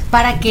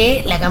para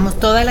que le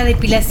hagamos toda la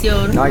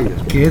depilación, Ay, Dios.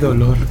 Qué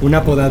dolor.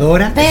 Una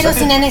podadora. pero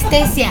sin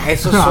anestesia.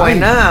 Eso Ay.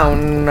 suena a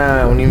un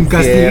Un infierno,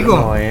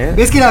 castigo. ¿eh?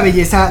 Es que la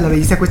belleza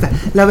cuesta.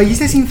 La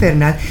belleza es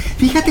infernal.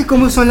 Fíjate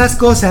cómo son las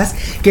cosas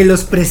que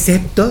los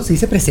preceptos, se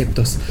dice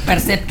preceptos.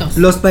 Perceptos.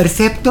 Los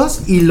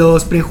preceptos y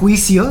los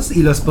prejuicios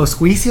y los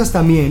posjuicios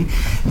también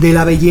de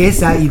la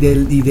belleza y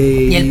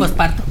Y el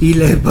posparto. Y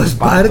el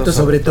posparto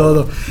sobre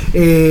todo.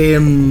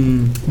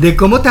 De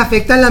cómo te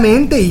afectan la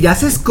mente y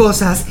haces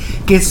cosas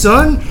que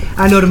son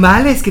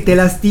anormales, que te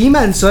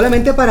lastiman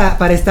solamente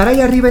para estar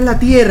ahí arriba en la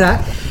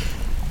tierra.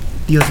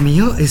 Dios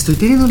mío, estoy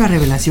teniendo una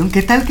revelación.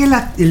 ¿Qué tal que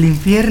el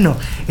infierno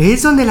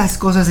es donde las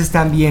cosas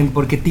están bien?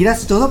 Porque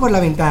tiras todo por la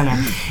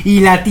ventana.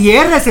 Y la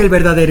tierra es el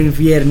verdadero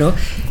infierno.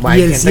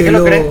 Hay y el gente que cielo...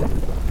 lo cree.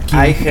 ¿Quién?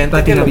 Hay gente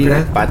Pati que lo Navidad.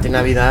 cree. Pati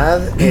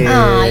Navidad.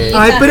 Ay,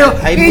 Ay, pero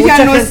Hay ella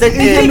mucha no es... gente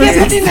que- ella no es-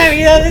 Pati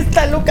Navidad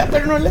está loca,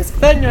 pero no le hace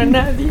daño a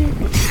nadie.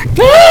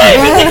 ¡Ay!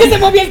 Pensé que se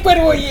movía el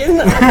cuervo y es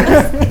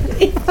nada.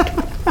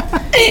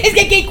 Es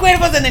que aquí hay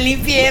cuervos en el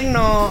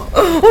infierno.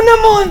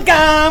 Una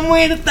monca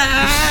muerta.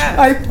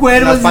 Hay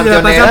cuervos Las y se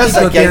la pasan panteoneras,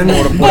 aquí hay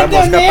picoteando. pura mosca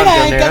Panteonera,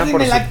 panteonera, casi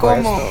por me la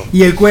supuesto. como.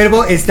 Y el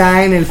cuervo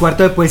está en el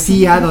cuarto de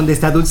poesía donde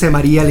está Dulce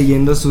María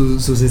leyendo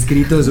sus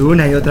escritos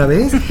una y otra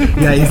vez.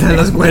 Y ahí están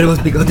los cuervos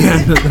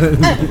picoteando.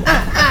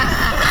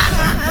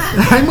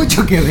 Hay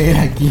mucho que ver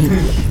aquí.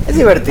 Es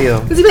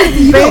divertido. Es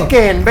divertido.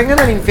 Vengan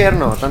al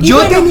infierno. Tanto- Yo,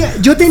 bueno,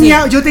 yo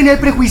tenía el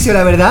prejuicio,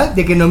 la verdad,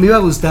 de que no me iba a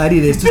gustar y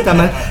de esto está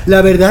mal.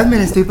 La verdad me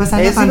la estoy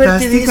pasando Es fantástica.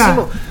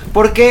 divertidísimo.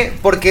 ¿Por qué?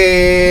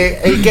 Porque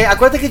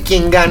acuérdate que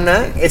quien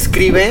gana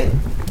escribe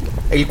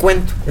el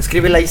cuento,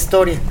 escribe la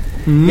historia.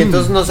 Y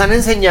entonces nos han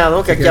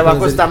enseñado que aquí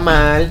abajo está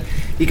mal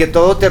y que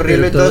todo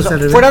terrible y todo eso.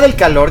 terrible. Fuera del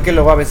calor, que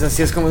luego a veces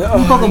así es como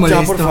Un poco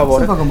molesto, por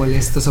favor. un poco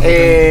molesto.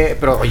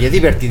 Pero oye,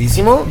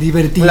 divertidísimo.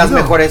 Divertido. Las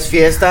mejores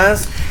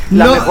fiestas,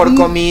 la mejor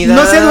comida.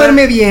 No se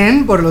duerme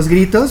bien por los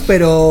gritos,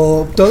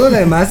 pero todo lo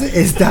demás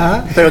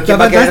está. Pero ¿quién está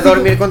va a querer fantástico.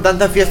 dormir con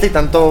tanta fiesta y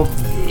tanto?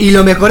 Y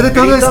lo mejor de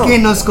todo Grito. es que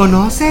nos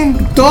conocen.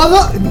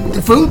 Todo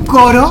fue un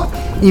coro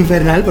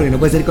infernal, porque no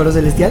puede ser coro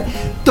celestial.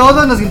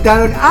 Todos nos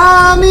gritaron,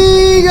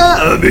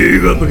 amiga,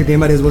 amiga, porque tiene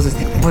varias voces.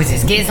 Pues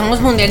es que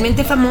somos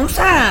mundialmente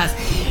famosas.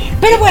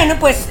 Pero bueno,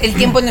 pues el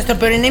tiempo es nuestro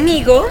peor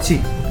enemigo. Sí,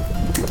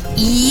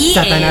 Y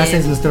Satanás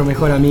es nuestro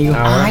mejor amigo.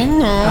 Ay,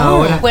 no.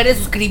 Ahora. Puede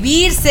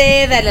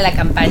suscribirse, darle a la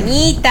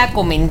campanita,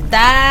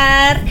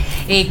 comentar.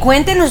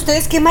 Cuéntenos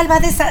ustedes qué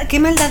maldades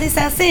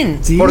hacen.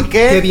 Sí, ¿Por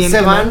qué bien, se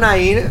qué van mal. a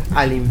ir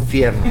al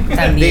infierno?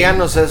 También.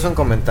 Díganos eso en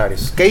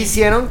comentarios. ¿Qué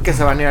hicieron que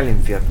se van a ir al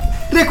infierno?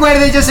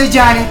 Recuerden, yo soy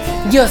Janet.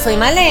 Yo soy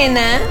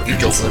Malena. Y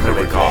yo soy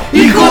Rebeca.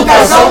 Y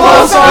juntas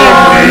somos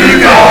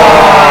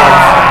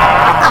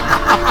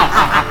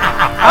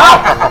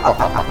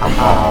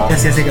Ya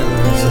se hace calor.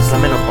 Eso es la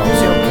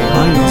menopausia, ¿o qué?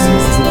 Ay, no sé,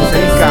 se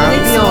siente El feo.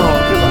 cambio.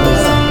 ¿Qué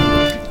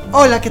pasa?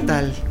 Hola, ¿qué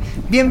tal?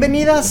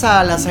 Bienvenidas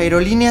a las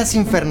aerolíneas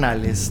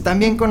infernales,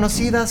 también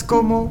conocidas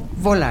como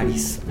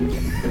Volaris.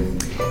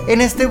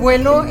 En este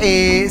vuelo,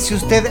 si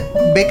usted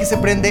ve que se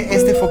prende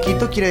este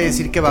foquito, quiere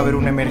decir que va a haber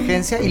una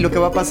emergencia y lo que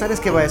va a pasar es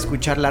que va a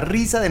escuchar la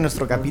risa de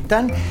nuestro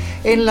capitán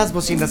en las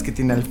bocinas que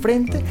tiene al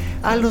frente,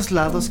 a los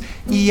lados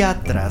y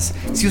atrás.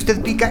 Si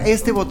usted pica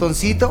este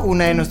botoncito,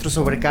 una de nuestros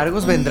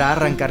sobrecargos vendrá a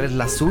arrancarles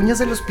las uñas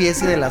de los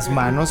pies y de las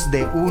manos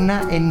de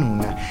una en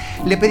una.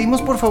 Le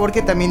pedimos por favor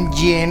que también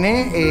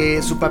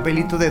llene su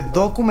papelito de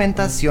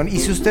documentación y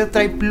si usted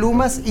trae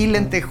plumas y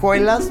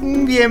lentejuelas,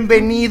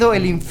 bienvenido,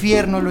 el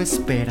infierno lo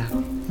espera.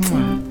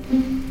 ¡Mua!